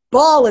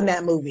ball in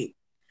that movie.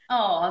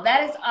 Oh,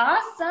 that is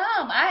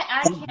awesome.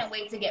 I can't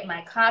wait to get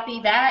my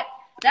copy. That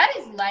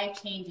is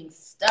life-changing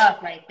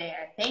stuff right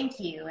there.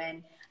 Thank you.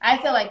 And I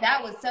feel like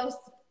that was so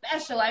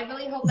special. I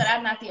really hope that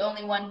I'm not the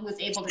only one who was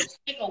able to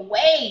take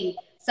away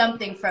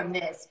something from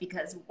this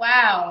because,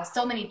 wow,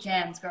 so many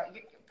gems, girl.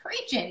 You're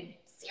preaching.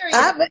 Seriously.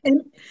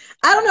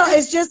 I don't know.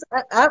 It's just,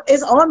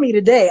 it's on me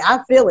today. I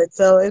feel it.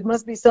 So it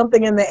must be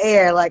something in the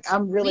air. Like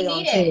I'm We really on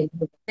need it.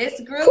 10. This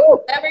group,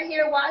 Whew. whoever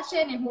here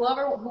watching and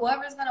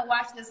whoever's going to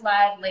watch this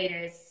live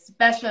later is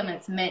special and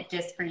it's meant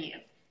just for you.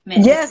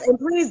 Yes. And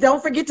please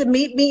don't forget to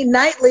meet me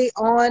nightly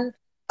on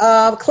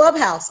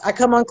Clubhouse. I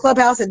come on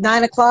Clubhouse at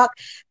 9 o'clock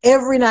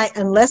every night,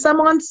 unless I'm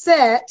on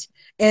set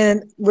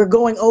and we're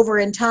going over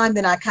in time.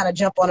 Then I kind of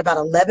jump on about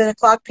 11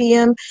 o'clock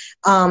p.m.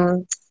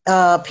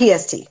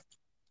 PST.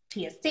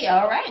 PST,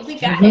 all right, we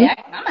got Mm-hmm. it.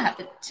 I'm gonna have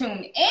to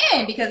tune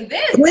in because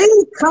this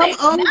Please come is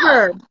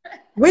over.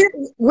 no.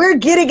 We're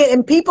getting it,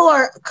 and people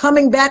are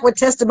coming back with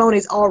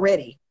testimonies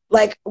already.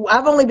 Like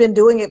I've only been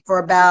doing it for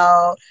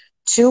about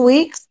 2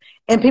 weeks,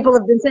 and people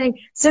have been saying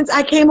since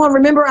I came on.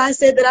 Remember, I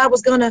said that I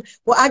was gonna.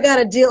 Well, I got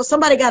a deal.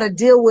 Somebody got a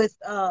deal with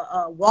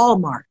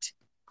Walmart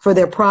for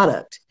their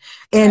product,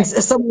 and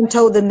Right. someone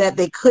told them that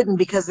they couldn't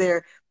because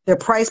their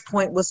price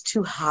point was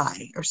too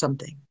high or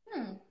something.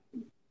 Hmm.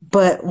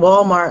 But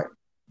Walmart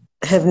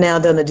have now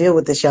done a deal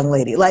with this young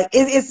lady. Like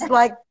it's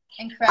like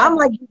I'm Incredible.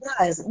 like, you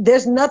guys,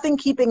 there's nothing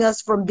keeping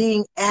us from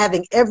doing,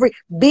 and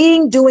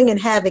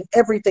having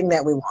everything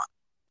that we want.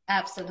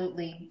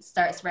 Absolutely.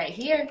 Starts right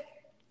here.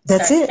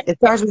 That's Starts it. right It here.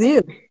 starts with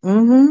you.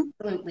 Mm-hmm.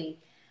 Absolutely.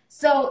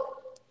 So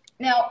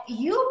now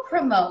you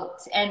promote,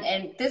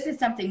 and this is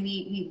something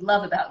we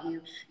love about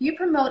you. You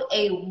promote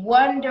a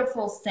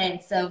wonderful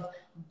sense of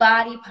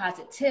body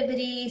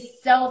positivity,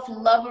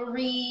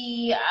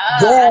 self-lovery.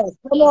 Yes.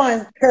 Come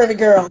on, curvy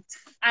girl.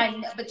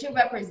 but you're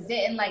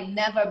representing like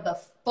never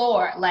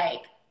before,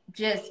 like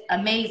just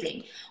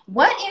amazing.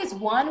 What is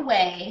one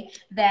way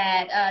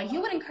that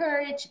you would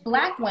encourage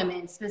Black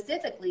women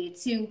specifically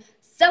to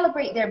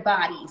celebrate their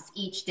bodies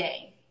each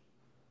day?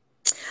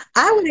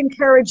 I would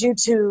encourage you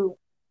to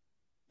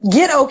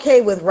get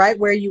okay with right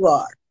where you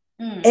are.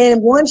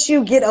 And once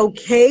you get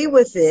okay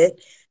with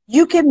it,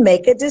 you can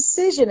make a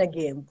decision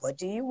again. What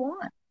do you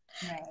want?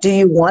 Right. Do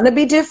you want to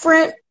be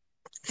different?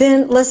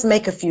 Then let's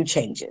make a few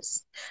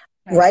changes.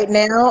 Right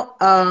now,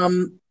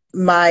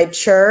 my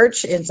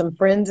church and some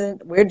friends,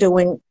 and we're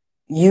doing,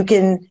 you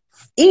can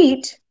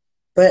eat,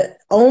 but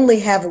only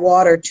have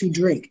water to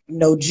drink.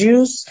 No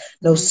juice,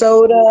 no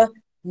soda,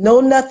 no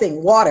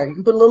nothing. Water. You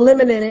can put a little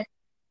lemon in it.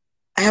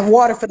 Have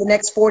water for the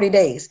next 40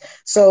 days.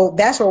 So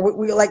that's where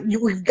we like,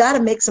 we've got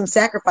to make some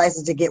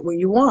sacrifices to get where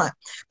you want.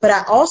 But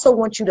I also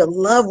want you to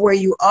love where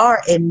you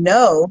are and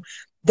know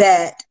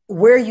that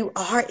where you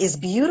are is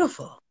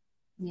beautiful.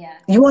 Yeah.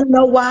 You want to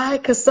know why?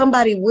 Because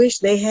somebody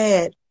wished they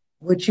had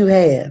what you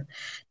have.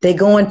 They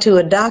go into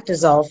a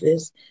doctor's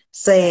office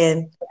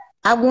saying,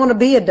 I want to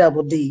be a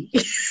double D.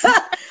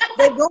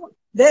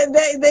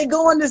 They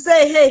going to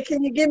say, hey,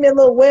 can you give me a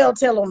little whale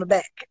tail on the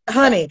back?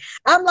 Honey,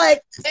 I'm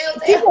like,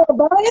 people are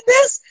buying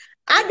this?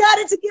 I got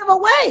it to give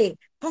away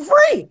for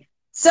free.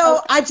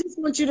 So I just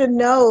want you to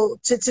know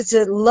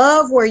to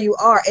love where you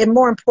are. And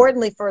more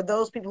importantly, for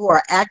those people who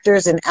are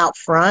actors and out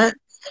front,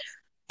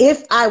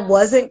 if I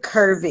wasn't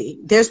curvy,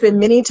 there's been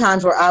many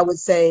times where I would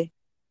say,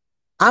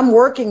 I'm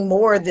working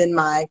more than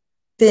my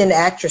thin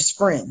actress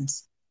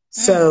friends.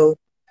 So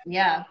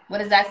yeah, what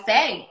does that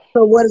say?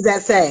 So what is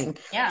that saying?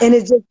 Yeah. And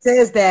it just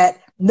says that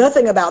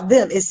nothing about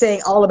them is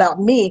saying all about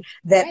me,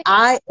 that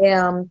I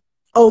am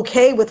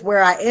okay with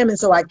where I am. And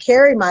so I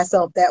carry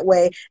myself that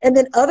way. And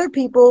then other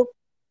people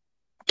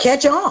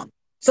catch on.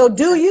 So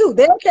do you,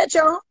 they'll catch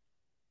on.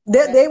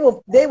 They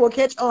will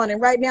catch on. And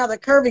right now the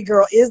curvy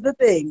girl is the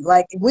thing.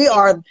 Like we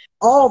are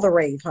all the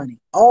rave, honey.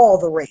 All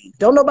the rave.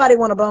 Don't nobody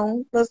want a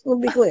bone. Let's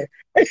be clear.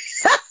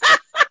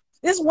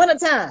 It's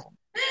wintertime.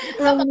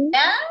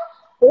 Yeah.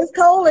 It's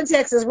cold in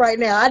Texas right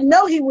now. I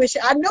know he wish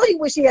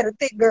he had a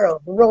thick girl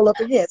to roll up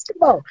against.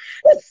 Come on.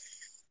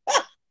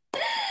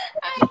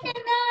 I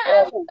cannot.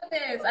 I love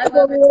this. I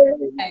love it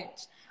so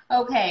much.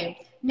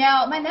 Okay.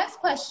 Now, my next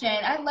question,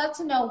 I'd love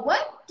to know,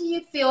 what do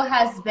you feel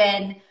has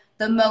been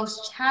the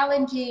most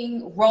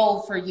challenging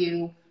role for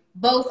you,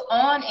 both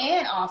on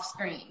and off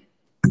screen?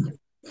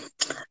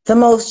 The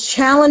most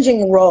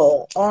challenging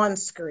role on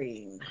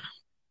screen.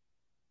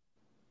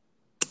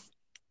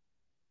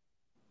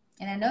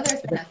 And I know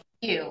there's been a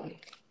few.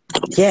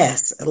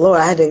 Yes, Lord,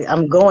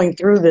 I'm going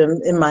through them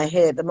in my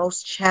head. The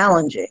most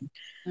challenging.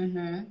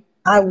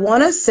 I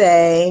want to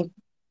say,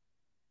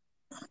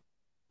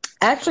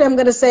 actually, I'm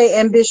going to say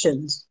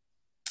Ambitions.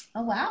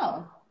 Oh,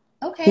 wow.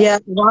 Okay. Yeah,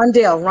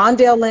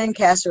 Rondell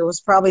Lancaster was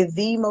probably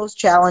the most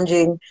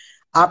challenging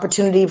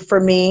opportunity for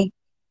me.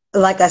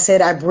 Like I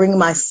said, I bring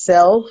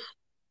myself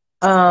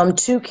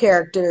to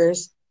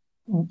characters,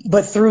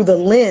 but through the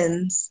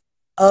lens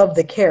of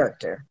the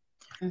character.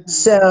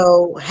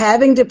 So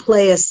having to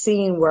play a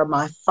scene where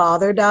my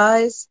father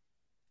dies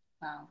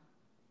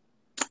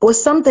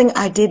was something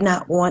I did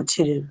not want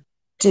to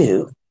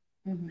do.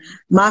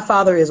 My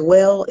father is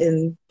well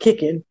and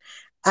kicking,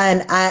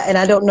 and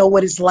I don't know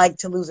what it's like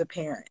to lose a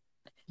parent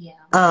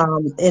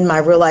in my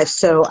real life.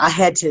 So I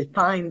had to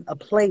find a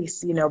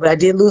place, but I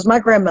did lose my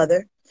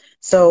grandmother.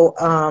 So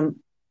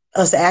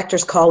us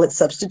actors call it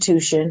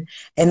substitution,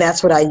 and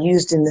that's what I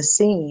used in the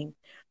scene.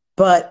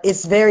 But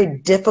it's very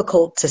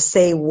difficult to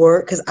say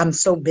word because I'm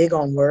so big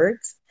on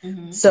words.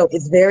 So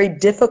it's very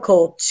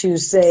difficult to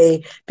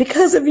say,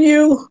 because of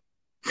you,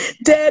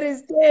 Dad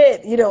is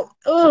dead,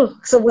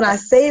 So when I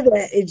say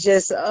that, it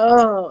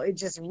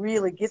just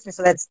really gets me.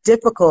 So that's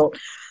difficult.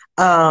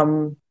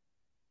 And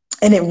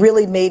it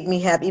really made me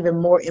have even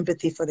more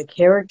empathy for the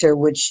character,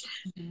 which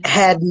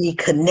had me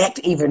connect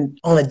even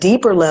on a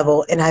deeper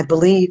level. And I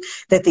believe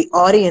that the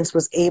audience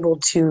was able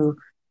to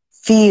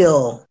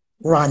feel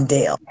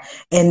Rondell.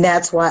 And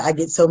that's why I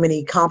get so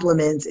many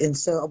compliments. And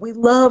so we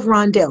love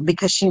Rondell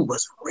because she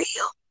was real.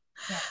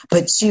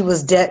 But she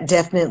was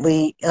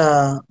definitely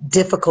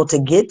difficult to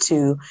get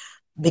to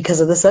because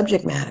of the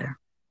subject matter.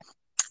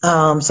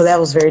 So that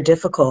was very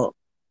difficult.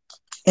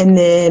 And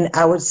then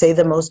I would say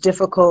the most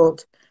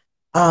difficult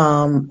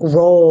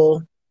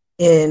role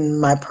in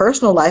my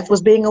personal life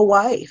was being a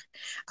wife.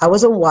 I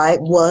was a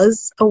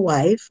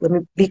wife. Let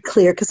me be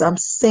clear, because I'm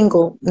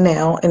single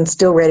now and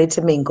still ready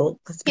to mingle.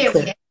 Let's be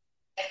clear.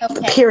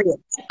 Okay. Period.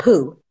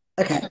 Poo.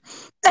 Okay.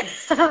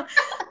 It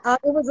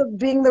was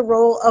being the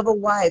role of a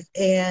wife,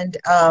 and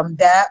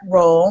that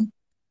role,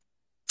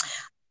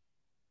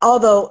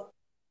 although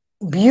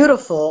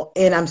beautiful,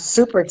 and I'm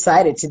super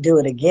excited to do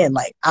it again.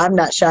 Like, I'm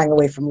not shying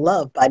away from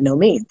love by no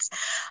means.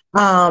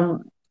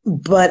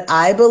 But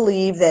I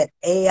believe that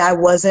I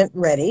wasn't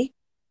ready.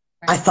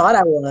 I thought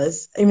I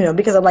was,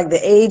 because I'm like, the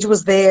age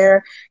was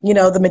there,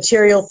 the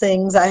material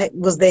things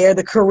was there,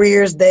 the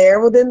career's there.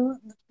 Well, then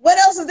what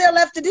else is there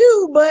left to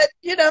do? But,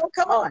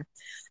 come on.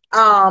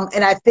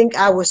 And I think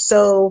I was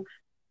so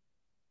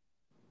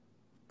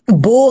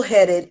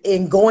bullheaded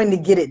in going to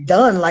get it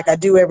done like I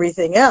do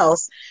everything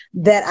else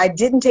that I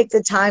didn't take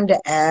the time to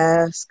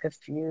ask a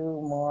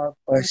few more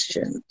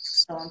questions.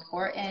 So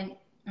important.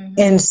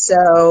 And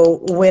so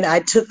when I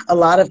took a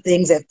lot of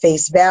things at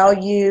face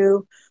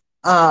value,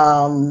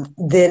 then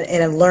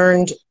and I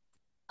learned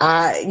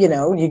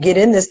you get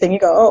in this thing, you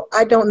go, oh,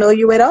 I don't know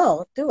you at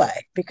all, do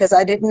I? Because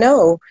I didn't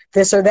know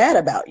this or that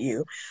about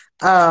you.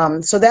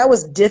 So that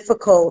was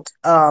difficult,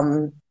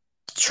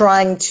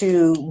 trying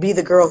to be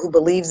the girl who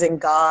believes in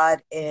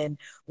God and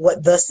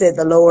what thus said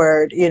the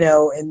Lord,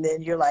 and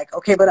then you're like,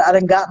 okay, but I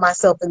done got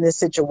myself in this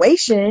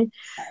situation.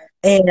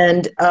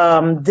 And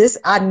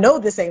I know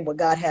this ain't what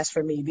God has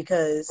for me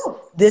because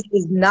this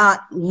is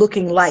not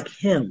looking like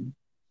him.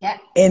 Yeah.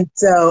 And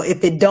so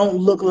if it don't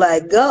look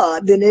like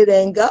God, then it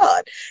ain't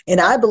God. And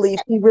I believe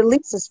he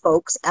releases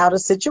folks out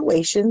of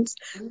situations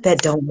that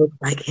don't look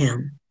like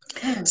him.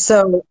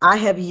 So I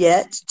have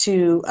yet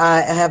to,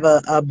 I have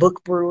a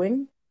book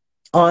brewing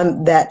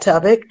on that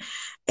topic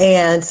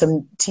and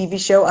some TV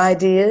show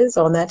ideas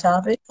on that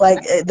topic. Like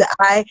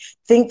I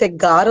think that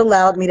God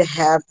allowed me to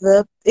have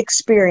the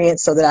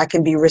experience so that I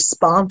can be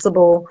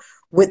responsible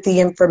with the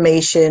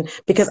information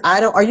because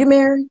are you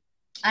married?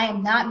 I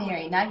am not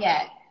married, not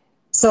yet.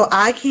 So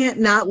I can't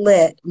not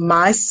let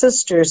my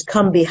sisters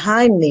come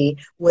behind me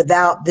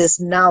without this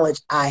knowledge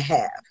I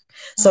have.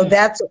 So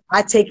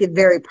I take it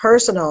very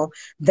personal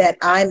that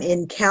I'm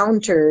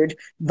encountered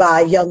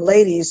by young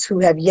ladies who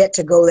have yet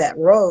to go that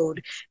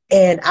road.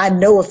 And I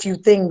know a few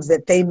things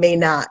that they may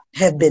not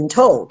have been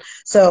told.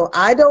 So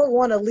I don't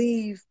want to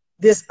leave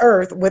this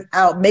earth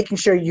without making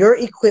sure you're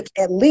equipped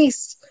at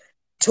least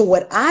to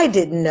what I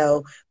didn't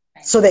know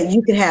so that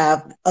you can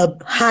have a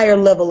higher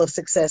level of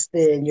success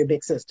than your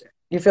big sister.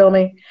 You feel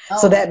me? Oh.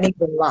 So that means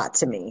a lot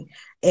to me.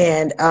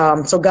 And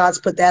so God's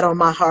put that on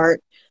my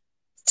heart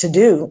to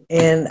do.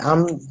 And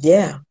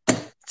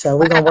so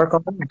we're going to work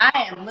on that.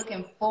 I am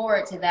looking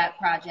forward to that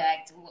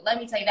project. Let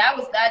me tell you,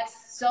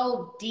 that's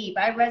so deep.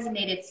 I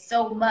resonated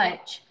so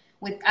much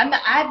with,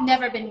 I've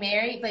never been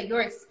married, but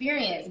your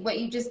experience, what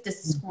you just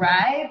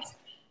described,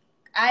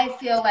 I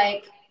feel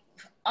like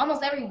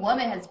almost every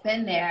woman has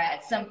been there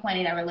at some point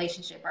in a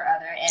relationship or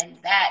other, and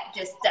that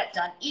just stepped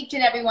on each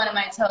and every one of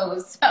my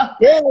toes. So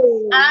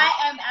I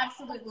am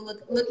absolutely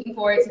looking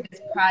forward to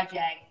this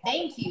project.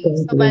 Thank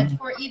you so much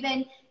for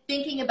even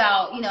thinking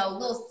about,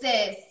 little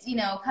sis,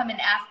 coming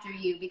after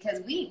you,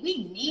 because we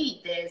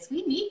need this.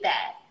 We need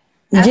that.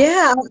 Absolutely.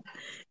 Yeah,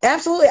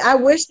 absolutely. I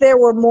wish there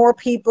were more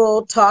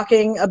people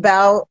talking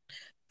about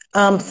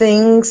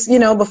things,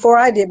 before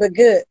I did, but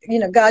good.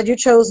 God, you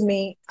chose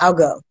me. I'll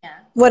go. Yeah.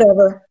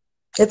 Whatever.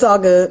 It's all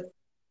good.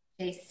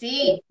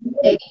 JC.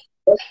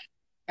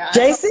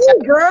 JC,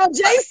 girl,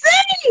 JC.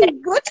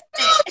 What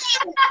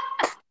you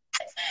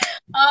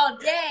all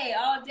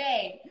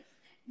day.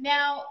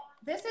 Now,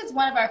 this is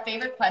one of our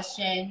favorite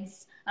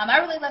questions. I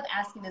really love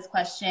asking this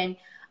question.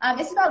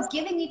 It's about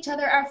giving each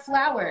other our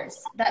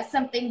flowers. That's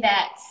something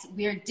that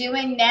we're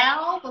doing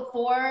now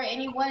before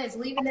anyone is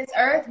leaving this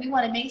earth. We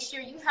want to make sure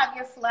you have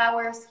your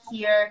flowers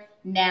here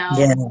now.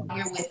 Yeah.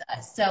 You're with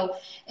us. So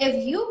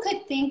if you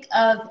could think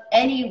of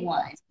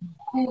anyone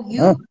who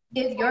you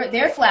give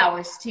their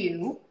flowers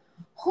to,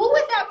 who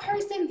would that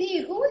person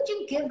be? Who would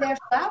you give their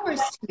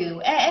flowers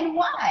to, and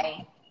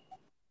why?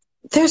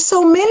 There's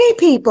so many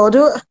people.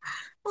 I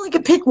only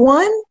could pick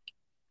one?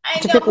 I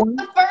know. Who's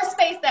the first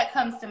face that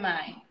comes to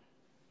mind?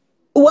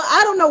 Well,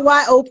 I don't know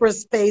why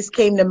Oprah's face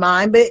came to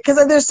mind, but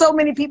because there's so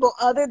many people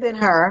other than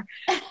her.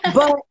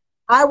 But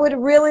I would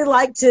really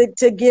like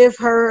to give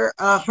her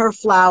her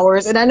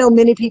flowers, and I know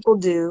many people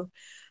do.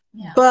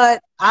 Yeah.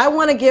 But I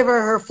want to give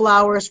her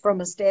flowers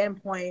from a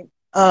standpoint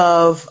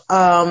of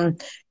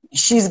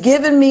she's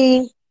given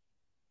me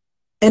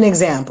an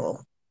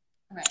example.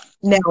 Right.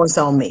 Now it's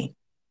on me.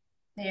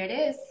 There it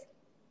is.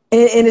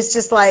 And it's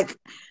just like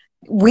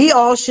we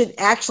all should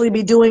actually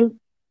be doing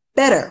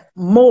better,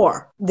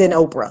 more than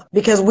Oprah,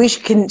 because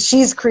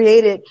she's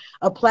created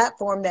a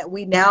platform that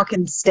we now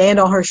can stand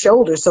on her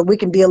shoulders so we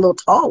can be a little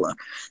taller.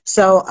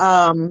 So,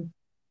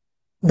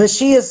 but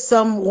she is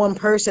one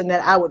person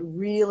that I would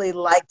really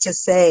like to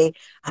say,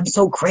 I'm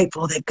so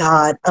grateful that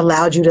God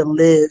allowed you to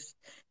live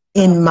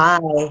in my,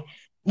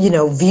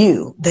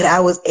 view, that I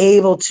was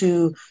able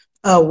to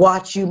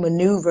watch you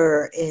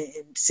maneuver and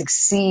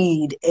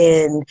succeed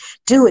and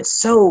do it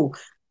so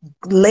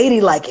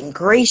ladylike and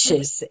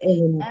gracious,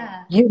 and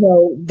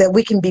that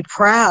we can be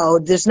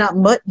proud. There's not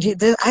much.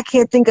 I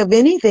can't think of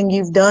anything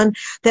you've done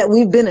that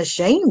we've been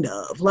ashamed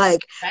of. Like,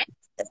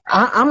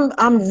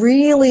 I'm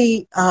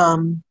really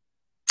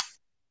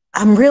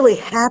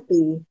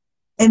happy.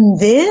 And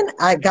then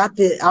I got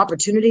the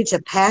opportunity to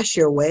pass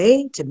your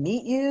way, to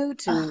meet you,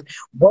 to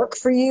work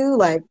for you.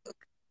 Like,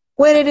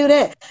 way to do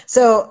that.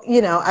 So,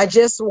 I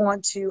just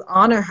want to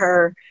honor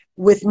her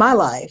with my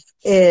life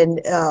and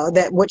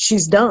that what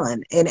she's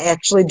done, and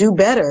actually do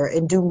better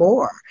and do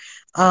more.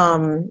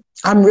 I'm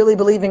really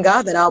believing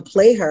God that I'll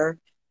play her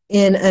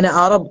in an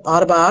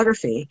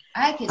autobiography.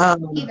 I can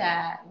see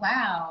that.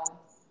 Wow.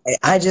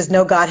 I just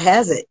know God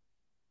has it.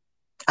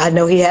 I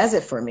know He has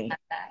it for me.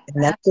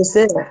 And that's just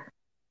it.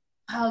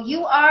 Oh,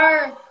 you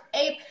are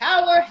a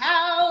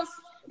powerhouse.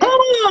 Come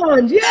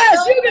on.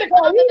 Yes, you're going to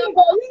go. You're going to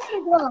go.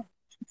 You're going to go.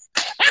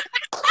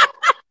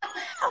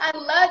 I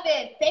love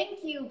it. Thank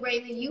you,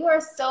 Brely. You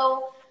are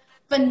so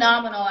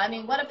phenomenal. I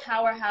mean, what a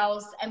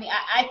powerhouse. I mean,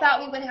 I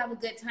thought we would have a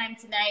good time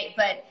tonight,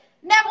 but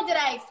never did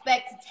I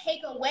expect to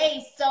take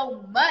away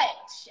so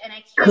much. And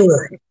I can't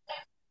wait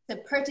to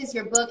purchase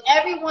your book.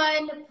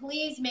 Everyone,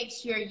 please make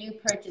sure you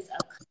purchase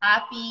a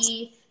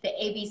copy. The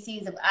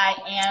ABCs of I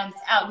Ams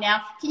out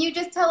now. Can you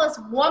just tell us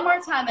one more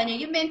time? I know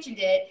you mentioned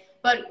it,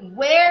 but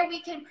where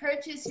we can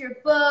purchase your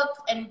book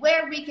and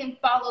where we can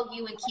follow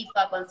you and keep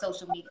up on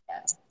social media.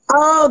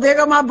 Oh, there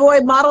go my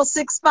boy, Model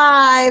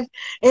 65.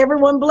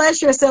 Everyone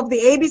bless yourself. The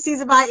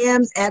ABCs of I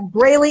Ams at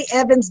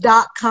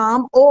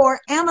BrelyEvans.com or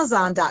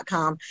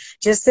Amazon.com.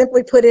 Just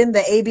simply put in the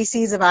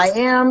ABCs of I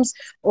Ams,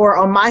 or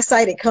on my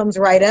site, it comes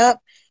right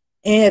up.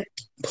 And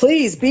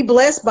please be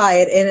blessed by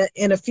it.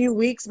 In a few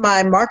weeks,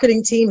 my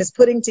marketing team is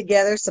putting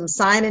together some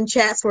sign-in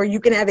chats where you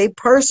can have a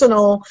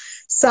personal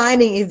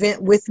signing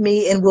event with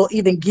me, and we'll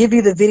even give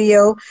you the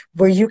video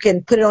where you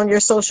can put it on your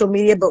social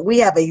media. But we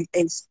have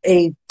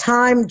a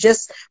time,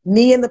 just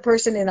me and the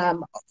person, and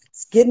I'm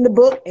getting the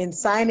book and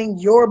signing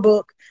your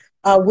book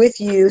with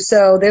you.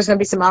 So there's going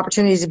to be some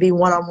opportunities to be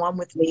one-on-one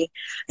with me,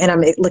 and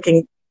I'm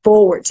looking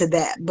forward to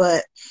that.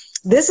 But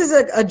this is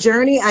a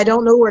journey. I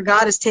don't know where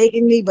God is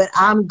taking me, but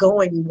I'm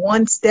going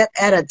one step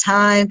at a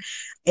time,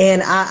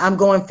 and I'm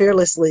going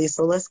fearlessly.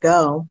 So let's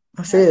go.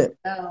 That's it.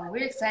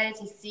 We're excited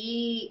to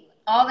see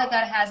all that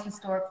God has in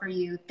store for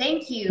you.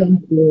 Thank you.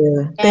 Thank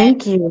you.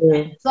 Thank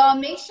you. So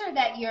make sure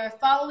that you're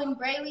following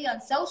Brely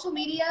on social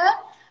media.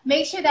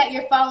 Make sure that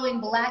you're following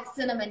Black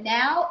Cinema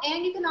Now.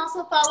 And you can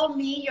also follow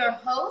me, your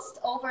host,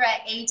 over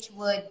at H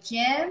Wood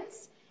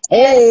Gems.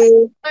 Hey.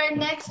 And our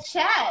next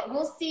chat.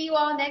 We'll see you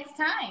all next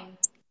time.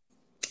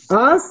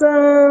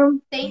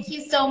 Awesome. Thank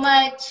you so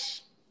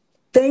much.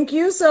 Thank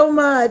you so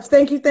much.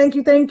 Thank you, thank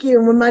you, thank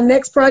you. When my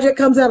next project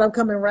comes out, I'm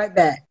coming right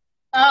back.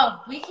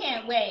 Oh, we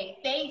can't wait.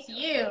 Thank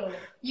you.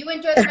 You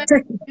enjoy the rest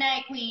of the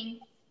night,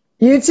 Queen.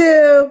 You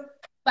too.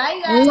 Bye,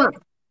 guys.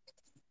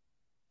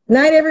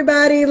 Night,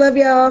 everybody. Love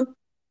y'all.